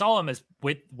twice. I saw him as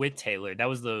with Taylor. That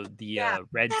was the Yeah.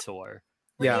 Red Tour.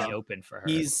 Yeah. He opened for her.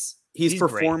 He's He's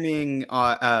great. performing.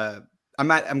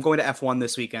 I'm going to F1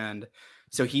 this weekend,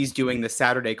 so he's doing the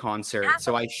Saturday concert.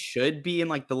 So I should be in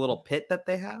like the little pit that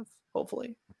they have.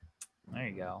 Hopefully. There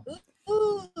you go.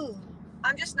 Ooh.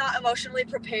 I'm just not emotionally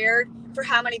prepared for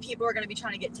how many people are going to be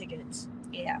trying to get tickets.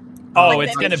 Yeah. Oh, Like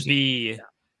it's that gonna is- be.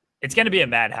 It's gonna be a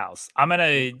madhouse. I'm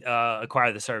gonna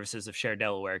acquire the services of Share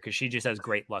Delaware because she just has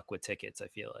great luck with tickets. I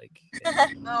feel like.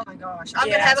 And Oh my gosh. I'm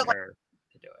Yeah. going to have ask it like her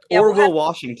to do it. Yeah, or we'll Will have-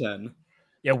 Washington.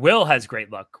 Yeah, Will has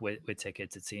great luck with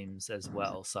tickets. It seems as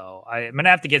well. So I'm gonna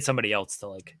have to get somebody else to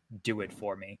like do it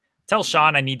for me. Tell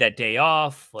Sean I need that day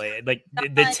off, like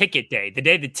the ticket day, the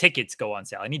day the tickets go on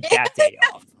sale. I need that day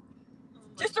off.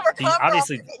 Just to recover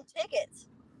obviously- after getting tickets.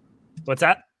 What's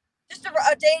that? Just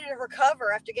a day to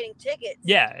recover after getting tickets.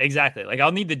 Yeah, exactly. Like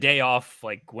I'll need the day off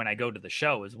like when I go to the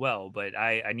show as well, but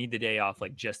I need the day off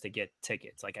like just to get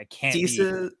tickets. Like I can't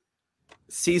be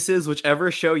Ceases, whichever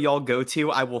show y'all go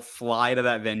to, I will fly to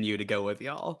that venue to go with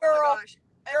y'all. oh Girl, my gosh.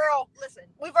 girl, Listen.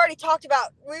 we've already talked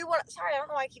about sorry, I don't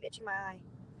know why I keep itching my eye.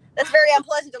 That's very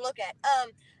unpleasant to look at.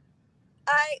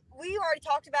 We already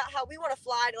talked about how we want to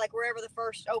fly to like wherever the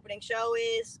first opening show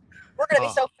is. We're gonna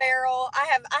be so feral. I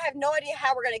have no idea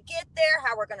how we're gonna get there,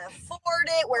 how we're gonna afford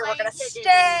it, where we're Plane gonna ticket.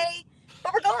 stay.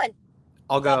 But we're going.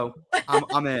 I'll go.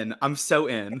 I'm in. I'm so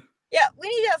in. Yeah, we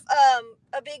need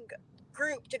a big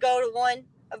group to go to one,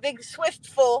 a big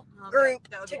Swiftful Okay, group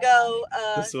that would to be go.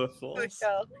 The Swiftfuls.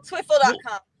 So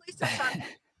Swiftful.com. Please don't sign.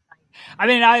 I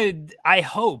mean, I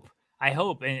hope,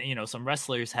 and some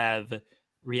wrestlers have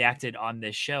reacted on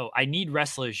this show. I need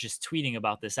wrestlers just tweeting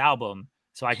about this album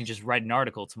so I can just write an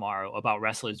article tomorrow about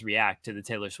wrestlers react to the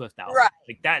Taylor Swift album. Right.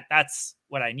 Like that's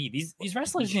what I need. These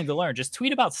wrestlers need to learn. Just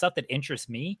tweet about stuff that interests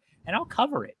me and I'll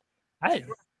cover it.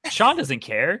 Sean doesn't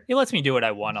care. He lets me do what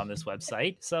I want on this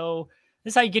website. So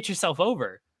this is how you get yourself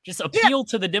over. Just appeal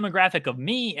to the demographic of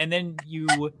me, and then you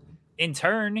in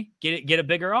turn get a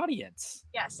bigger audience.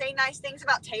 Yeah, say nice things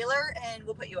about Taylor and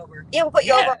we'll put you over. Yeah, we'll put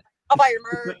you over. I'll buy your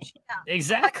merch. Yeah.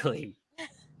 Exactly.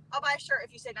 I'll buy a shirt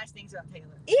if you say nice things about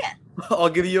Taylor. Yeah. I'll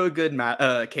give you a good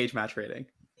cage match rating.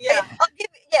 Yeah.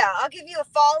 I'll give you a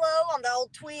follow on the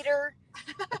old Twitter.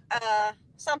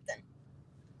 Something.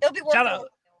 It'll be worth it.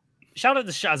 Shout out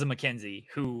to Shaza McKenzie,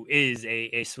 who is a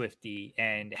Swiftie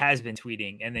and has been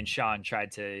tweeting, and then Sean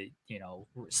tried to,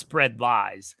 spread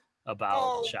lies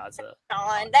about Shaza.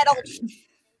 Sean, that old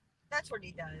That's what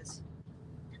he does.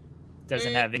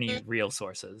 Doesn't have any real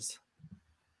sources.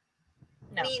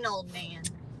 No. Mean old man.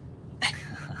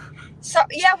 So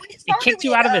yeah, He kicked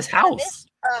you out of his house.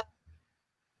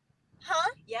 Huh?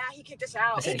 Yeah, he kicked us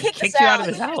out. I said, He he kicked kicked us you out out. of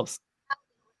his house.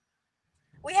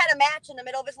 We had a match in the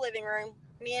middle of his living room.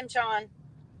 Me and Sean.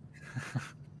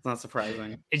 It's not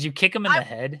surprising. Did you kick him in the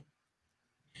head?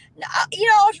 No, I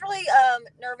was really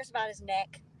nervous about his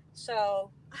neck. So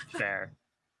Fair.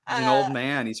 He's an old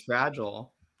man. He's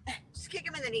fragile. Just kick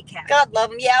him in the kneecap. God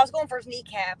love him. Yeah, I was going for his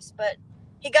kneecaps, but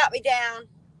he got me down.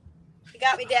 He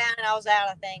got me down, and I was out.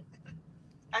 I think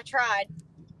I tried.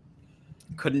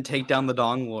 Couldn't take down the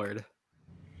Dong Lord.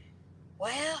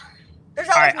 Well, there's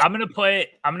All always right,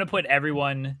 I'm gonna put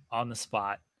everyone on the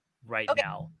spot right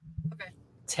now. Okay.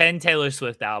 10 Taylor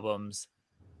Swift albums.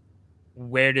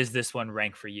 Where does this one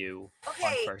rank for you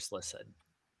on first listen?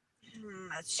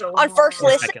 That's so on first or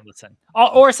listen. Second listen.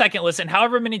 Or second listen.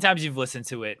 However many times you've listened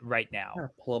to it right now.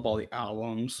 Pull up all the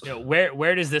albums. You know,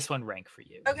 where does this one rank for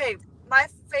you? Okay, my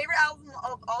favorite album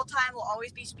of all time will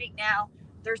always be Speak Now.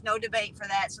 There's no debate for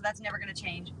that, so that's never going to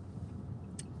change.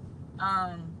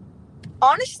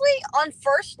 Honestly, on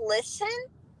first listen,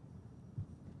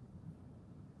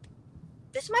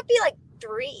 this might be like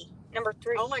number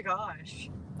 3. Oh my gosh.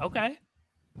 Okay.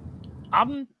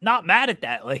 I'm not mad at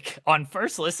that. Like on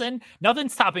first listen,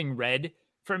 nothing's topping Red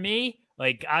for me.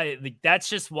 Like that's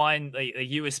just one like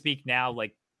you would Speak Now.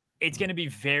 Like it's gonna be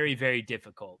very, very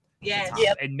difficult. Yeah.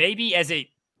 Yep. And maybe as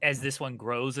this one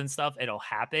grows and stuff, it'll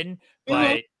happen.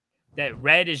 But that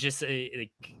Red is just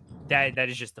that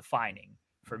is just defining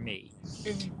for me.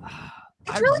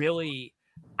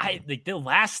 I like the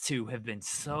last two have been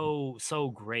so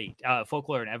great.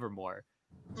 Folklore and Evermore.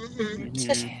 Man.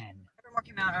 Evermore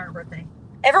came out on our birthday.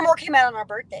 Evermore came out on our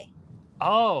birthday.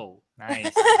 Oh, nice.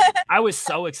 I was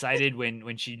so excited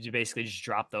when she basically just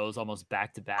dropped those almost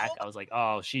back to back. I was like,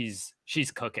 oh, she's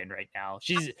cooking right now.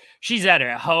 She's at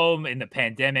her home in the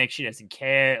pandemic. She doesn't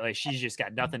care. Like she's just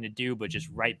got nothing to do but just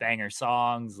write banger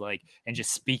songs, like, and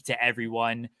just speak to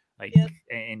everyone. Like,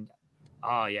 and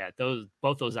oh yeah,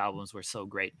 both those albums were so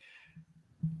great.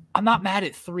 I'm not mad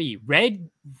at 3. Red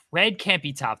can't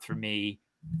be topped for me.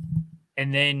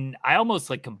 And then I almost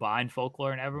like combined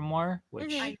Folklore and Evermore,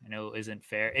 which I know isn't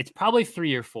fair. It's probably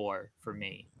 3 or 4 for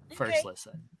me. First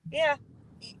listen. Yeah.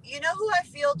 You know who I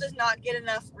feel does not get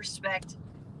enough respect?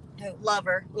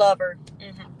 Lover.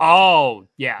 Mm-hmm. Oh,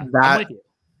 yeah. I'm with you.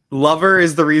 Lover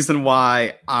is the reason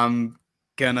why I'm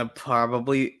gonna put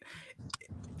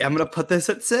this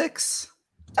at 6.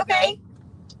 Okay.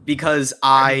 Because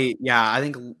I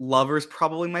think Lover's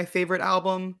probably my favorite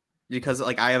album. Because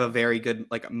like I have a very good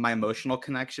my emotional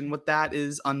connection with that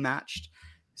is unmatched.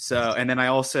 So and then I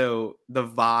also the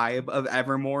vibe of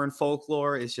Evermore and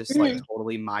Folklore is just like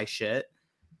totally my shit.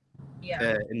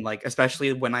 Yeah. And like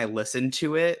especially when I listen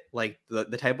to it, like the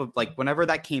type of like whenever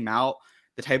that came out,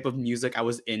 the type of music I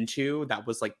was into, that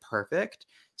was like perfect.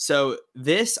 So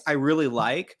this I really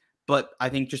like, but I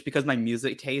think just because my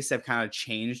music tastes have kind of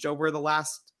changed over the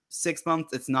last 6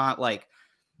 months, it's not like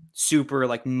super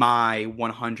like my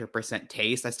 100%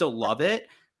 taste. I still love it,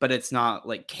 but it's not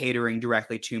like catering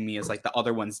directly to me as like the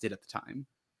other ones did at the time.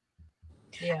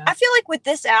 Yeah. I feel like with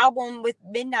this album, with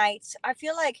Midnights, I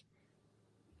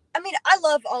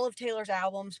love all of Taylor's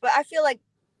albums, but I feel like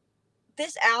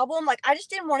this album, like I just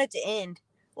didn't want it to end.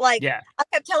 Like I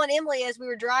kept telling Emily as we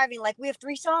were driving, like we have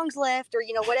 3 songs left or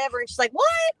whatever, and she's like, what?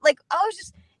 Like I was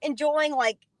just enjoying,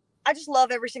 like I just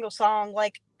love every single song,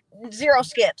 like 0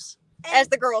 skips. As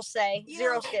the girls say,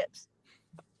 0 skips.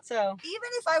 So even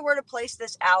if I were to place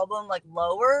this album like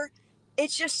lower,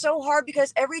 it's just so hard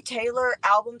because every Taylor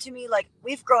album to me, like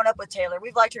we've grown up with Taylor,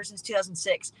 we've liked her since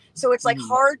 2006. So it's like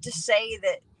hard to say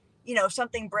that,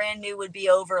 something brand new would be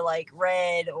over like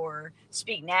Red or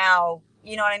Speak Now,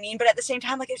 you know what I mean? But at the same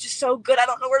time, like it's just so good, I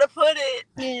don't know where to put it.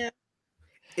 Yeah.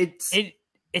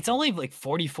 It's only like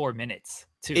 44 minutes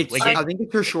too. I think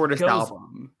it's her shortest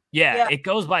album. Yeah, it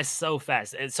goes by so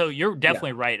fast. And so you're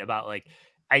definitely right about like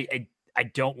I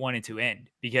don't want it to end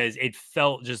because it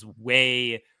felt just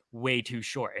way too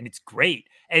short, and it's great.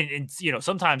 And it's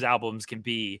sometimes albums can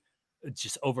be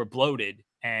just over bloated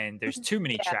and there's too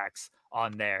many tracks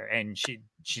on there, and she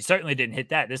certainly didn't hit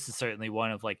that. This is certainly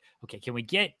one of like, okay, can we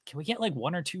get like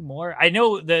 1 or 2 more? I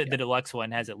know the deluxe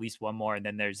one has at least 1 more, and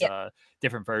then there's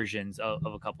different versions of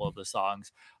a couple of the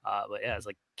songs. But yeah, it's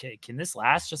like, can this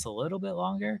last just a little bit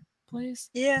longer, please?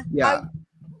 Yeah.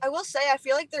 I will say I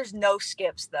feel like there's no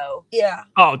skips though. Yeah.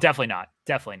 Oh, definitely not.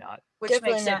 Which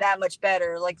makes it that much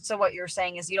better. Like, so what you're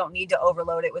saying is you don't need to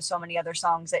overload it with so many other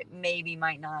songs that maybe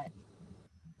might not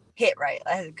hit right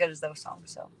as good as those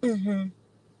songs. So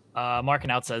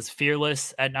Marking Out says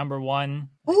Fearless at number 1.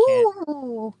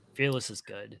 Ooh. Fearless is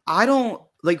good. I don't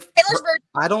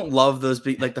love those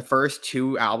like the first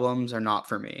 2 albums are not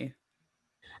for me.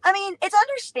 I mean, it's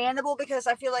understandable because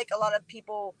I feel like a lot of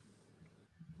people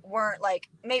weren't like,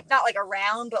 maybe not like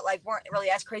around, but like weren't really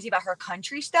as crazy about her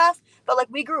country stuff. But like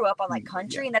we grew up on like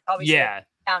country, and that's obviously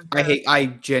I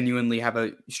genuinely have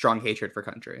a strong hatred for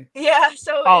country. Yeah.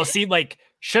 So see, like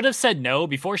Should Have Said No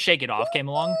before Shake It Off came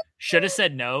along. Should Have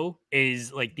Said No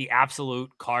is like the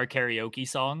absolute car karaoke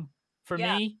song for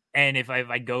me. And if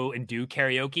I go and do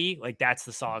karaoke, like that's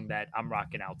the song that I'm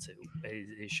rocking out to.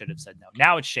 It should have said no.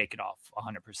 Now it's Shake It Off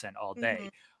 100% all day.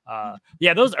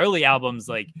 Yeah, those early albums,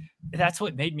 like that's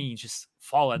what made me just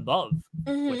fall in love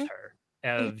with her.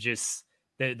 Of just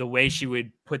the way she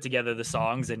would put together the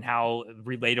songs and how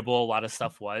relatable a lot of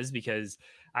stuff was, because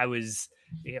I was,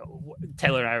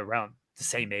 Taylor and I are around the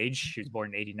same age. She was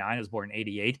born in 89. I was born in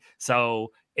 88.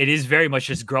 So it is very much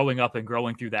just growing up and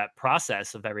growing through that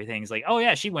process of everything. It's like, oh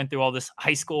yeah, she went through all this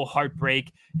high school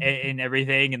heartbreak and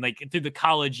everything. And like through the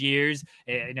college years,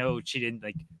 I know she didn't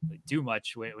like do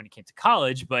much when it came to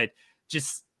college, but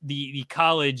just the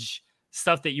college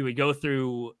stuff that you would go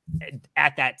through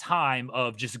at that time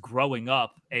of just growing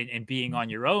up and being on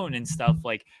your own and stuff,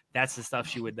 like that's the stuff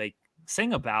she would like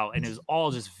sing about, and it was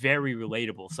all just very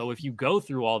relatable. So if you go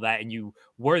through all that and you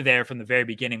were there from the very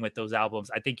beginning with those albums,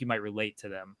 I think you might relate to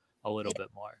them a little bit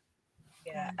more.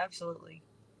 Yeah, absolutely.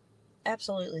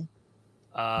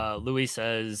 Louis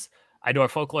says, I adore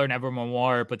Folklore and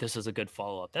Evermore, but this is a good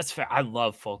follow-up. That's fair. I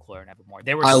love Folklore and Evermore.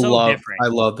 They were different. I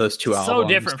love those two albums. So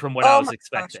different from what I was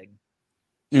expecting.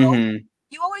 You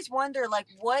always wonder, like,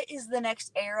 what is the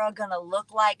next era gonna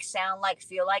look like, sound like,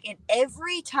 feel like? And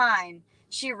every time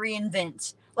she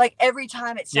reinvents, like every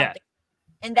time it's something.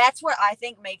 Yeah. And that's what I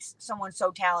think makes someone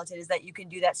so talented, is that you can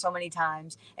do that so many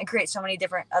times and create so many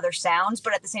different other sounds,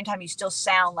 but at the same time you still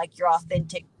sound like your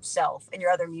authentic self in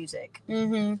your other music.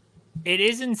 It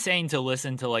is insane to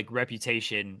listen to like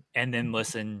Reputation and then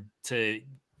listen to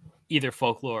either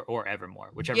Folklore or Evermore,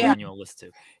 whichever one you'll listen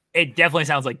to. It definitely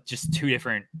sounds like just two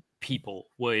different people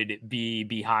would be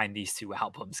behind these two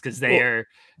albums, because they are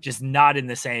just not in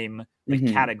the same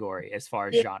category as far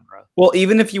as genre. Well,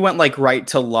 even if you went like Right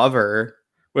to Lover,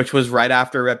 which was right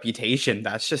after Reputation,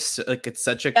 that's just like, it's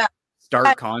such a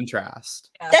stark contrast.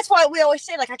 That's why we always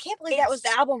say, like, I can't believe that was the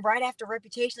album right after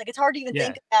Reputation. Like, it's hard to even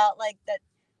think about like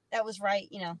that was right,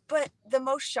 But the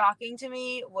most shocking to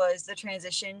me was the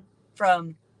transition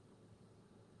from,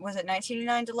 was it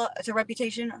 1989 to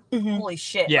Reputation? Holy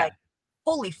shit. Like,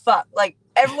 holy fuck. Like,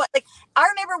 everyone, like, I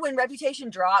remember when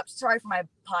Reputation dropped, sorry for my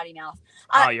potty mouth.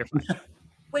 You're fine.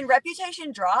 When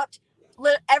Reputation dropped,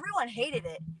 everyone hated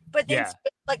it. But then,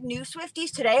 like, new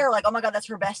Swifties today are like, oh my God, that's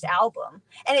her best album.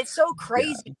 And it's so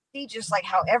crazy to see just, like,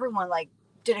 how everyone, like,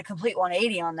 did a complete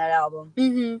 180 on that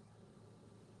album.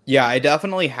 Yeah, it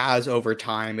definitely has over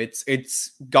time.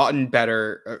 It's gotten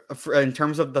better in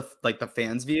terms of the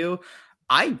fans' view.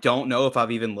 I don't know if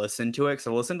I've even listened to it, because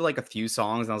I listened to like a few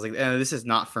songs and I was like, this is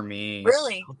not for me.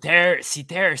 Really? There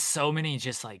are so many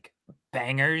just like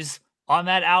bangers on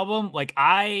that album. Like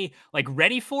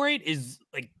Ready For It is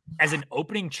like, as an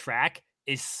opening track,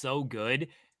 is so good.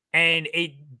 And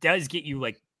it does get you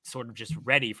like sort of just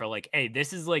ready for like, hey,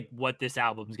 this is like what this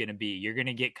album's going to be. You're going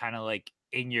to get kind of like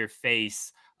in your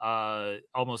face,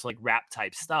 almost like rap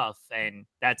type stuff. And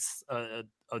that's a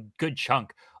good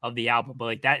chunk of the album. But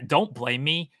like that, Don't Blame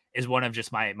Me is one of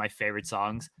just my favorite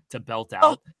songs to belt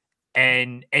out.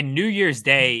 And New Year's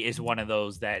Day is one of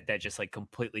those that just like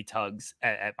completely tugs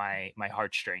at my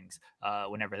heartstrings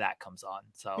whenever that comes on.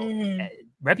 So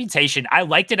Reputation, I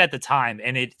liked it at the time,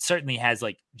 and it certainly has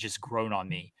like just grown on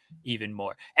me even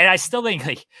more. And I still think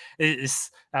like this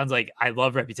sounds like I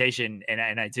love Reputation, and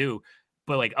I do,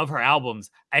 but like of her albums,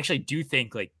 I actually do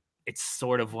think like it's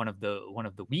sort of one of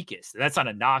the weakest. That's not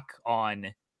a knock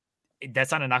on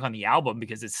the album,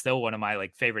 because it's still one of my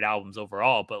like favorite albums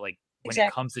overall. But like when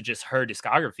it comes to just her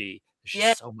discography, there's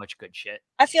just so much good shit.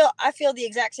 I feel the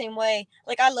exact same way.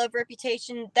 Like, I love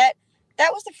Reputation. That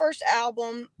was the first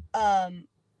album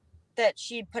that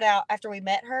she put out after we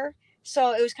met her.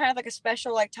 So it was kind of like a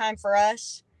special like time for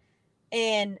us.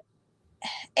 And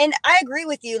I agree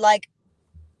with you, like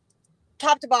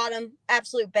top to bottom,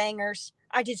 absolute bangers.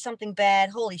 I Did Something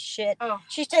Bad. Holy shit.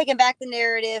 She's taking back the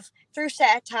narrative through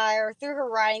satire, through her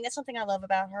writing. That's something I love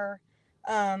about her.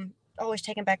 Always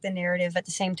taking back the narrative at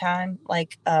the same time.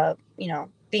 Like,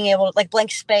 being able to, like,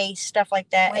 Blank Space, stuff like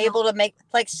that. Wow. Able to make,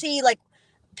 like, see, like,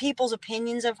 people's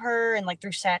opinions of her, and, like,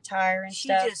 through satire and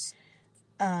stuff. Just,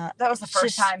 that was the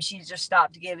first time she just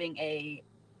stopped giving a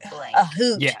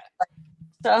hoot. Yeah.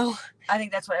 So I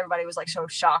think that's what everybody was like so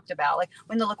shocked about. Like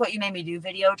when the Look What You Made Me Do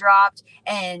video dropped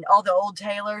and all the old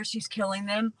Taylors, she's killing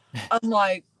them. I'm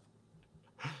like,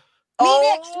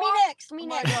 me next.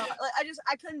 Like,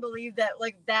 I couldn't believe that.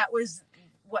 Like, that was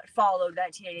what followed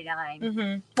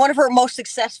 1989. One of her most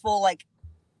successful like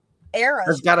eras.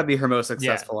 It's got to be her most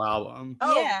successful album.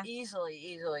 Oh, yeah,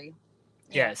 easily.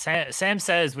 Yeah, Sam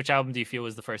says, which album do you feel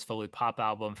was the first fully pop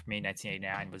album? For me,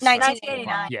 1989 was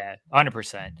 1989. Yeah,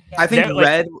 100%. I think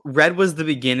There, Red was the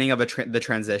beginning of the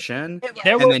transition, It was.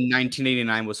 There and were- then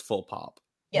 1989 was full pop.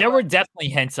 Yeah. there were definitely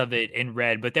hints of it in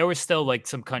Red, but there was still like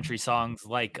some country songs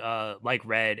like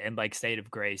Red and like State of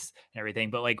Grace and everything.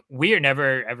 But like We Are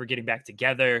Never Ever Getting Back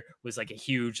Together was like a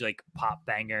huge like pop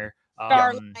banger.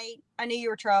 Starlight, I Knew You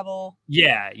Were Trouble.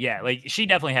 Yeah, like she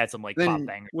definitely had some like pop Then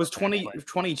bangers. was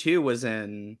 22 was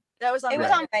in. That was on It was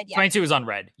Red. on Red, yeah. 22 was on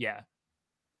Red. Yeah.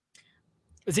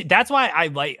 See, that's why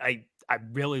I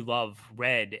really love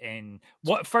Red. And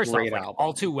what first Great off, like album.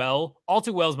 All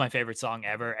Too Well is my favorite song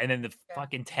ever. And then the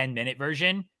fucking 10-minute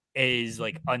version is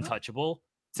like untouchable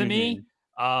to me.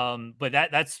 But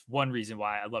that's one reason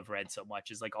why I love Red so much,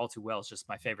 is like All Too Well is just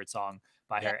my favorite song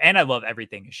by her. And I love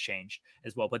Everything Has Changed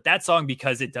as well. But that song,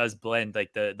 because it does blend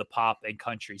like the pop and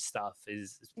country stuff,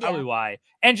 is probably why.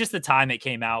 And just the time it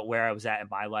came out, where I was at in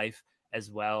my life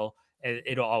as well,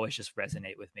 it'll always just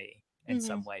resonate with me in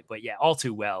some way. But yeah, All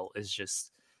Too Well is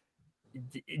just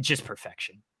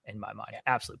perfection in my mind.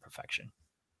 Absolute perfection.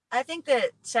 I think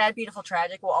that Sad, Beautiful,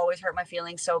 Tragic will always hurt my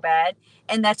feelings so bad.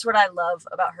 And that's what I love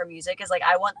about her music, is like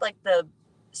I want like the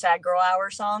sad girl hour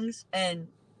songs, and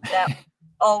that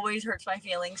always hurts my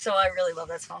feelings. So I really love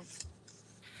that song.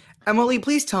 Emily,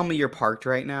 please tell me you're parked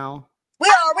right now. We're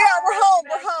home.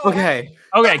 Okay,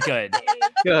 Good.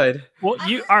 good. Well,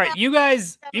 all right, you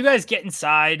guys get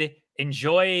inside,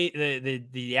 enjoy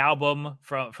the album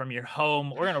from your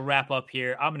home. We're gonna wrap up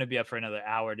here. I'm gonna be up for another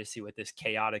hour to see what this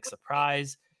chaotic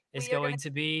surprise is going to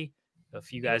be.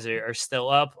 If you guys are still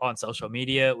up on social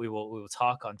media, we will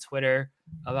talk on Twitter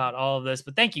about all of this.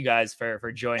 But thank you guys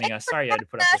for joining us. Sorry you had to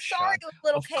put up with Sorry, Sean. it was a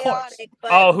little Of course. chaotic.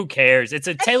 But Oh, who cares? It's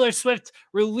a Taylor Swift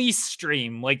release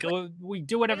stream. Like, we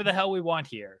do whatever the hell we want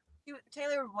here.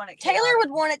 Taylor would want it. Taylor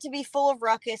would want it to be full of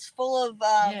ruckus, full of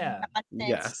Yeah. nonsense,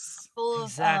 Yes. full of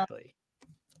Exactly.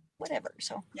 whatever.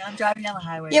 So Yeah, I'm driving down the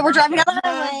highway. yeah, we're driving down the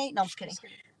highway. No, I'm just kidding.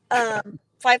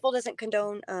 Fightful doesn't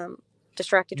condone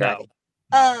distracted No.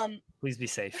 driving. Please be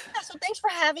safe. Yeah, so thanks for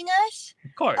having us.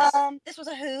 Of course. This was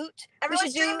a hoot. Everyone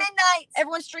we should stream do midnights.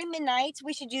 everyone stream midnights.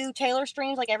 We should do Taylor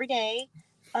streams like every day.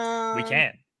 We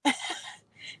can.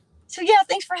 So yeah,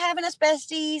 thanks for having us,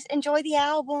 besties. Enjoy the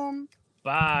album.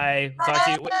 Bye. Talk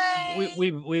to you. Bye.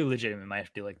 We legitimately might have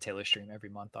to do like Taylor stream every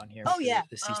month on here. Oh, for yeah.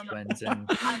 The C Twins and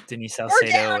Denise We're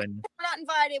Salcedo, down. and We're not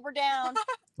invited. We're down.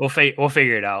 we'll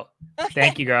figure it out.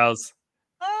 Thank you, girls.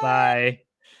 Bye. Bye.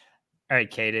 All right,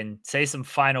 Caden, say some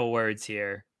final words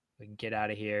here. We can get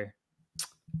out of here.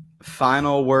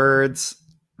 Final words.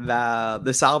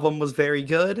 This album was very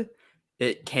good.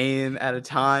 It came at a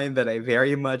time that I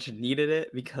very much needed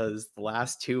it, because the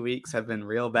last 2 weeks have been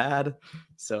real bad.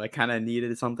 So I kind of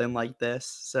needed something like this.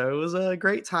 So it was a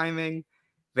great timing.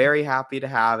 Very happy to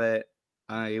have it.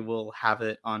 I will have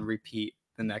it on repeat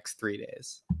the next 3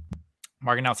 days.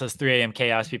 Morgan out says 3 a.m.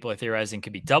 Chaos. People are theorizing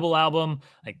could be double album,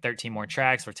 like 13 more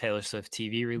tracks for Taylor Swift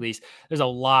TV release. There's a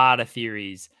lot of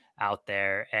theories out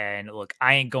there. And look,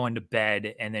 I ain't going to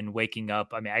bed and then waking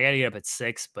up. I mean, I got to get up at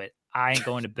 6, but I ain't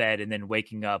going to bed and then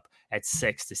waking up at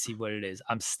 6 to see what it is.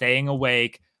 I'm staying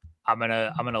awake. I'm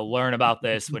gonna learn about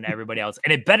this when everybody else,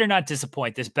 and it better not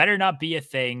disappoint. This better not be a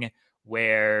thing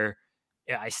where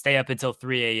I stay up until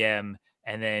 3 a.m.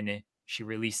 and then she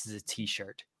releases a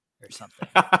T-shirt or something.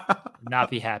 Not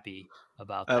be happy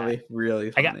about that. That'd be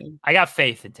really funny. I got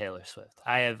faith in Taylor Swift.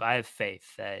 I have faith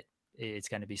that it's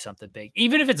going to be something big.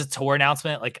 Even if it's a tour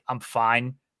announcement, like I'm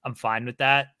fine with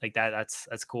that. Like that's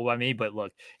cool by me. But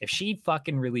look, if she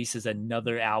fucking releases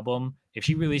another album, if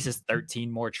she releases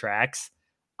 13 more tracks,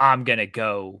 I'm gonna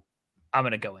go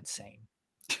insane.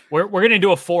 We're gonna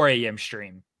do a 4 a.m.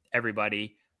 stream,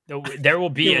 everybody. There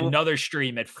will be another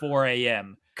stream at 4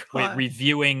 a.m. with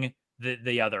reviewing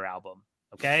the other album.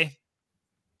 Okay,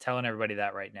 telling everybody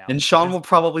that right now. And Sean will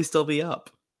probably still be up.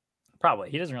 Probably.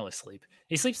 He doesn't really sleep.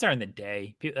 He sleeps during the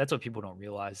day. That's what people don't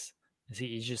realize.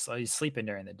 He's sleeping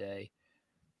during the day.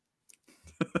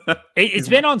 It's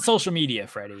been on social media,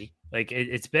 Freddie. Like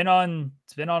it's been on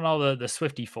all the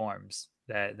Swiftie forums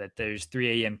that there's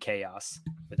 3 a.m. chaos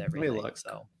with everything. look.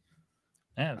 So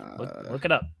yeah, look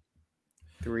it up.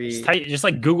 Just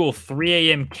like Google 3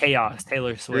 a.m. chaos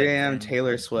Taylor Swift. 3 a.m.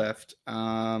 Taylor Swift.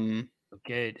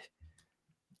 Good.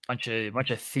 Bunch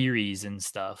of theories and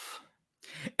stuff.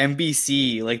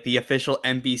 NBC, like the official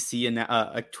NBC and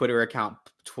a Twitter account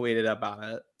tweeted about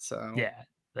it. So yeah,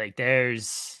 like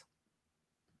there's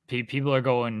people are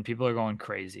going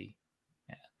crazy.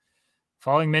 Yeah.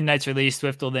 Following midnight's release,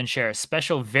 Swift will then share a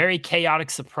special, very chaotic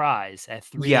surprise at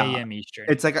 3 a.m. Eastern.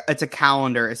 It's a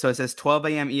calendar. So it says 12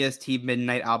 a.m. EST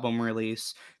midnight album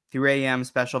release, 3 a.m.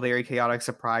 special very chaotic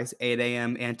surprise, 8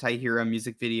 a.m. anti-hero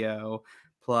music video,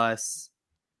 plus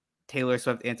Taylor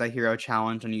Swift anti-hero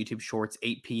challenge on YouTube Shorts,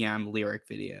 8 p.m. lyric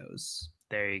videos.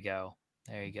 There you go.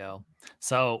 There you go.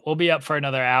 So we'll be up for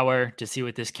another hour to see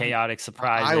what this chaotic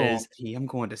surprise I is. won't be. I'm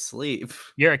going to sleep.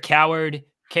 You're a coward,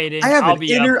 Caden. I have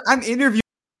I'm interviewing.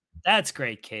 That's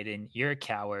great, Caden. You're a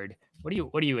coward. What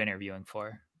are you interviewing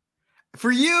for?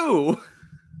 For you.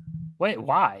 Wait,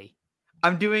 why?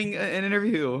 I'm doing an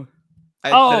interview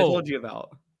that I told you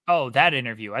about. Oh, that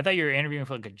interview. I thought you were interviewing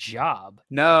for like a job.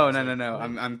 No.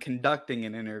 I'm conducting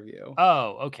an interview.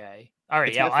 Oh, okay. All right.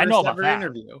 It's Yeah, my I know first about ever that.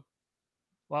 interview.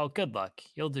 Well, good luck.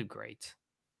 You'll do great.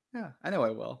 Yeah, I know I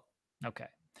will. Okay.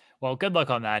 Well, good luck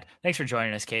on that. Thanks for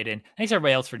joining us, Caden. Thanks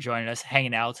everybody else for joining us,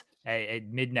 hanging out at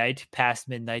midnight, past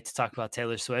midnight to talk about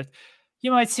Taylor Swift.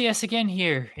 You might see us again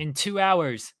here in 2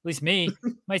 hours. At least me.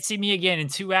 Might see me again in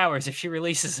 2 hours if she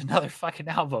releases another fucking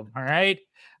album. All right.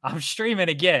 I'm streaming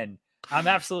again. I'm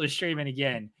absolutely streaming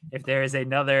again if there is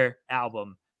another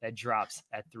album that drops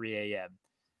at 3 a.m.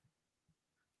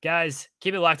 Guys,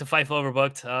 keep it locked to Fightful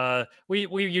Overbooked. We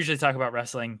usually talk about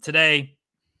wrestling. Today,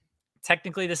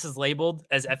 technically, this is labeled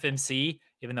as FMC,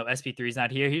 even though SP3 is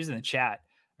not here. He was in the chat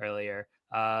earlier.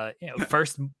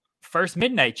 First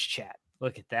Midnight's chat.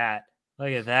 Look at that.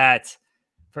 Look at that.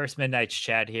 First Midnight's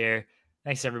chat here.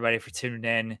 Thanks, everybody, for tuning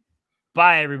in.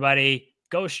 Bye, everybody.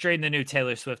 Go stream the new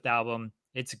Taylor Swift album.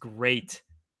 It's great.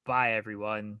 Bye,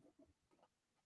 everyone.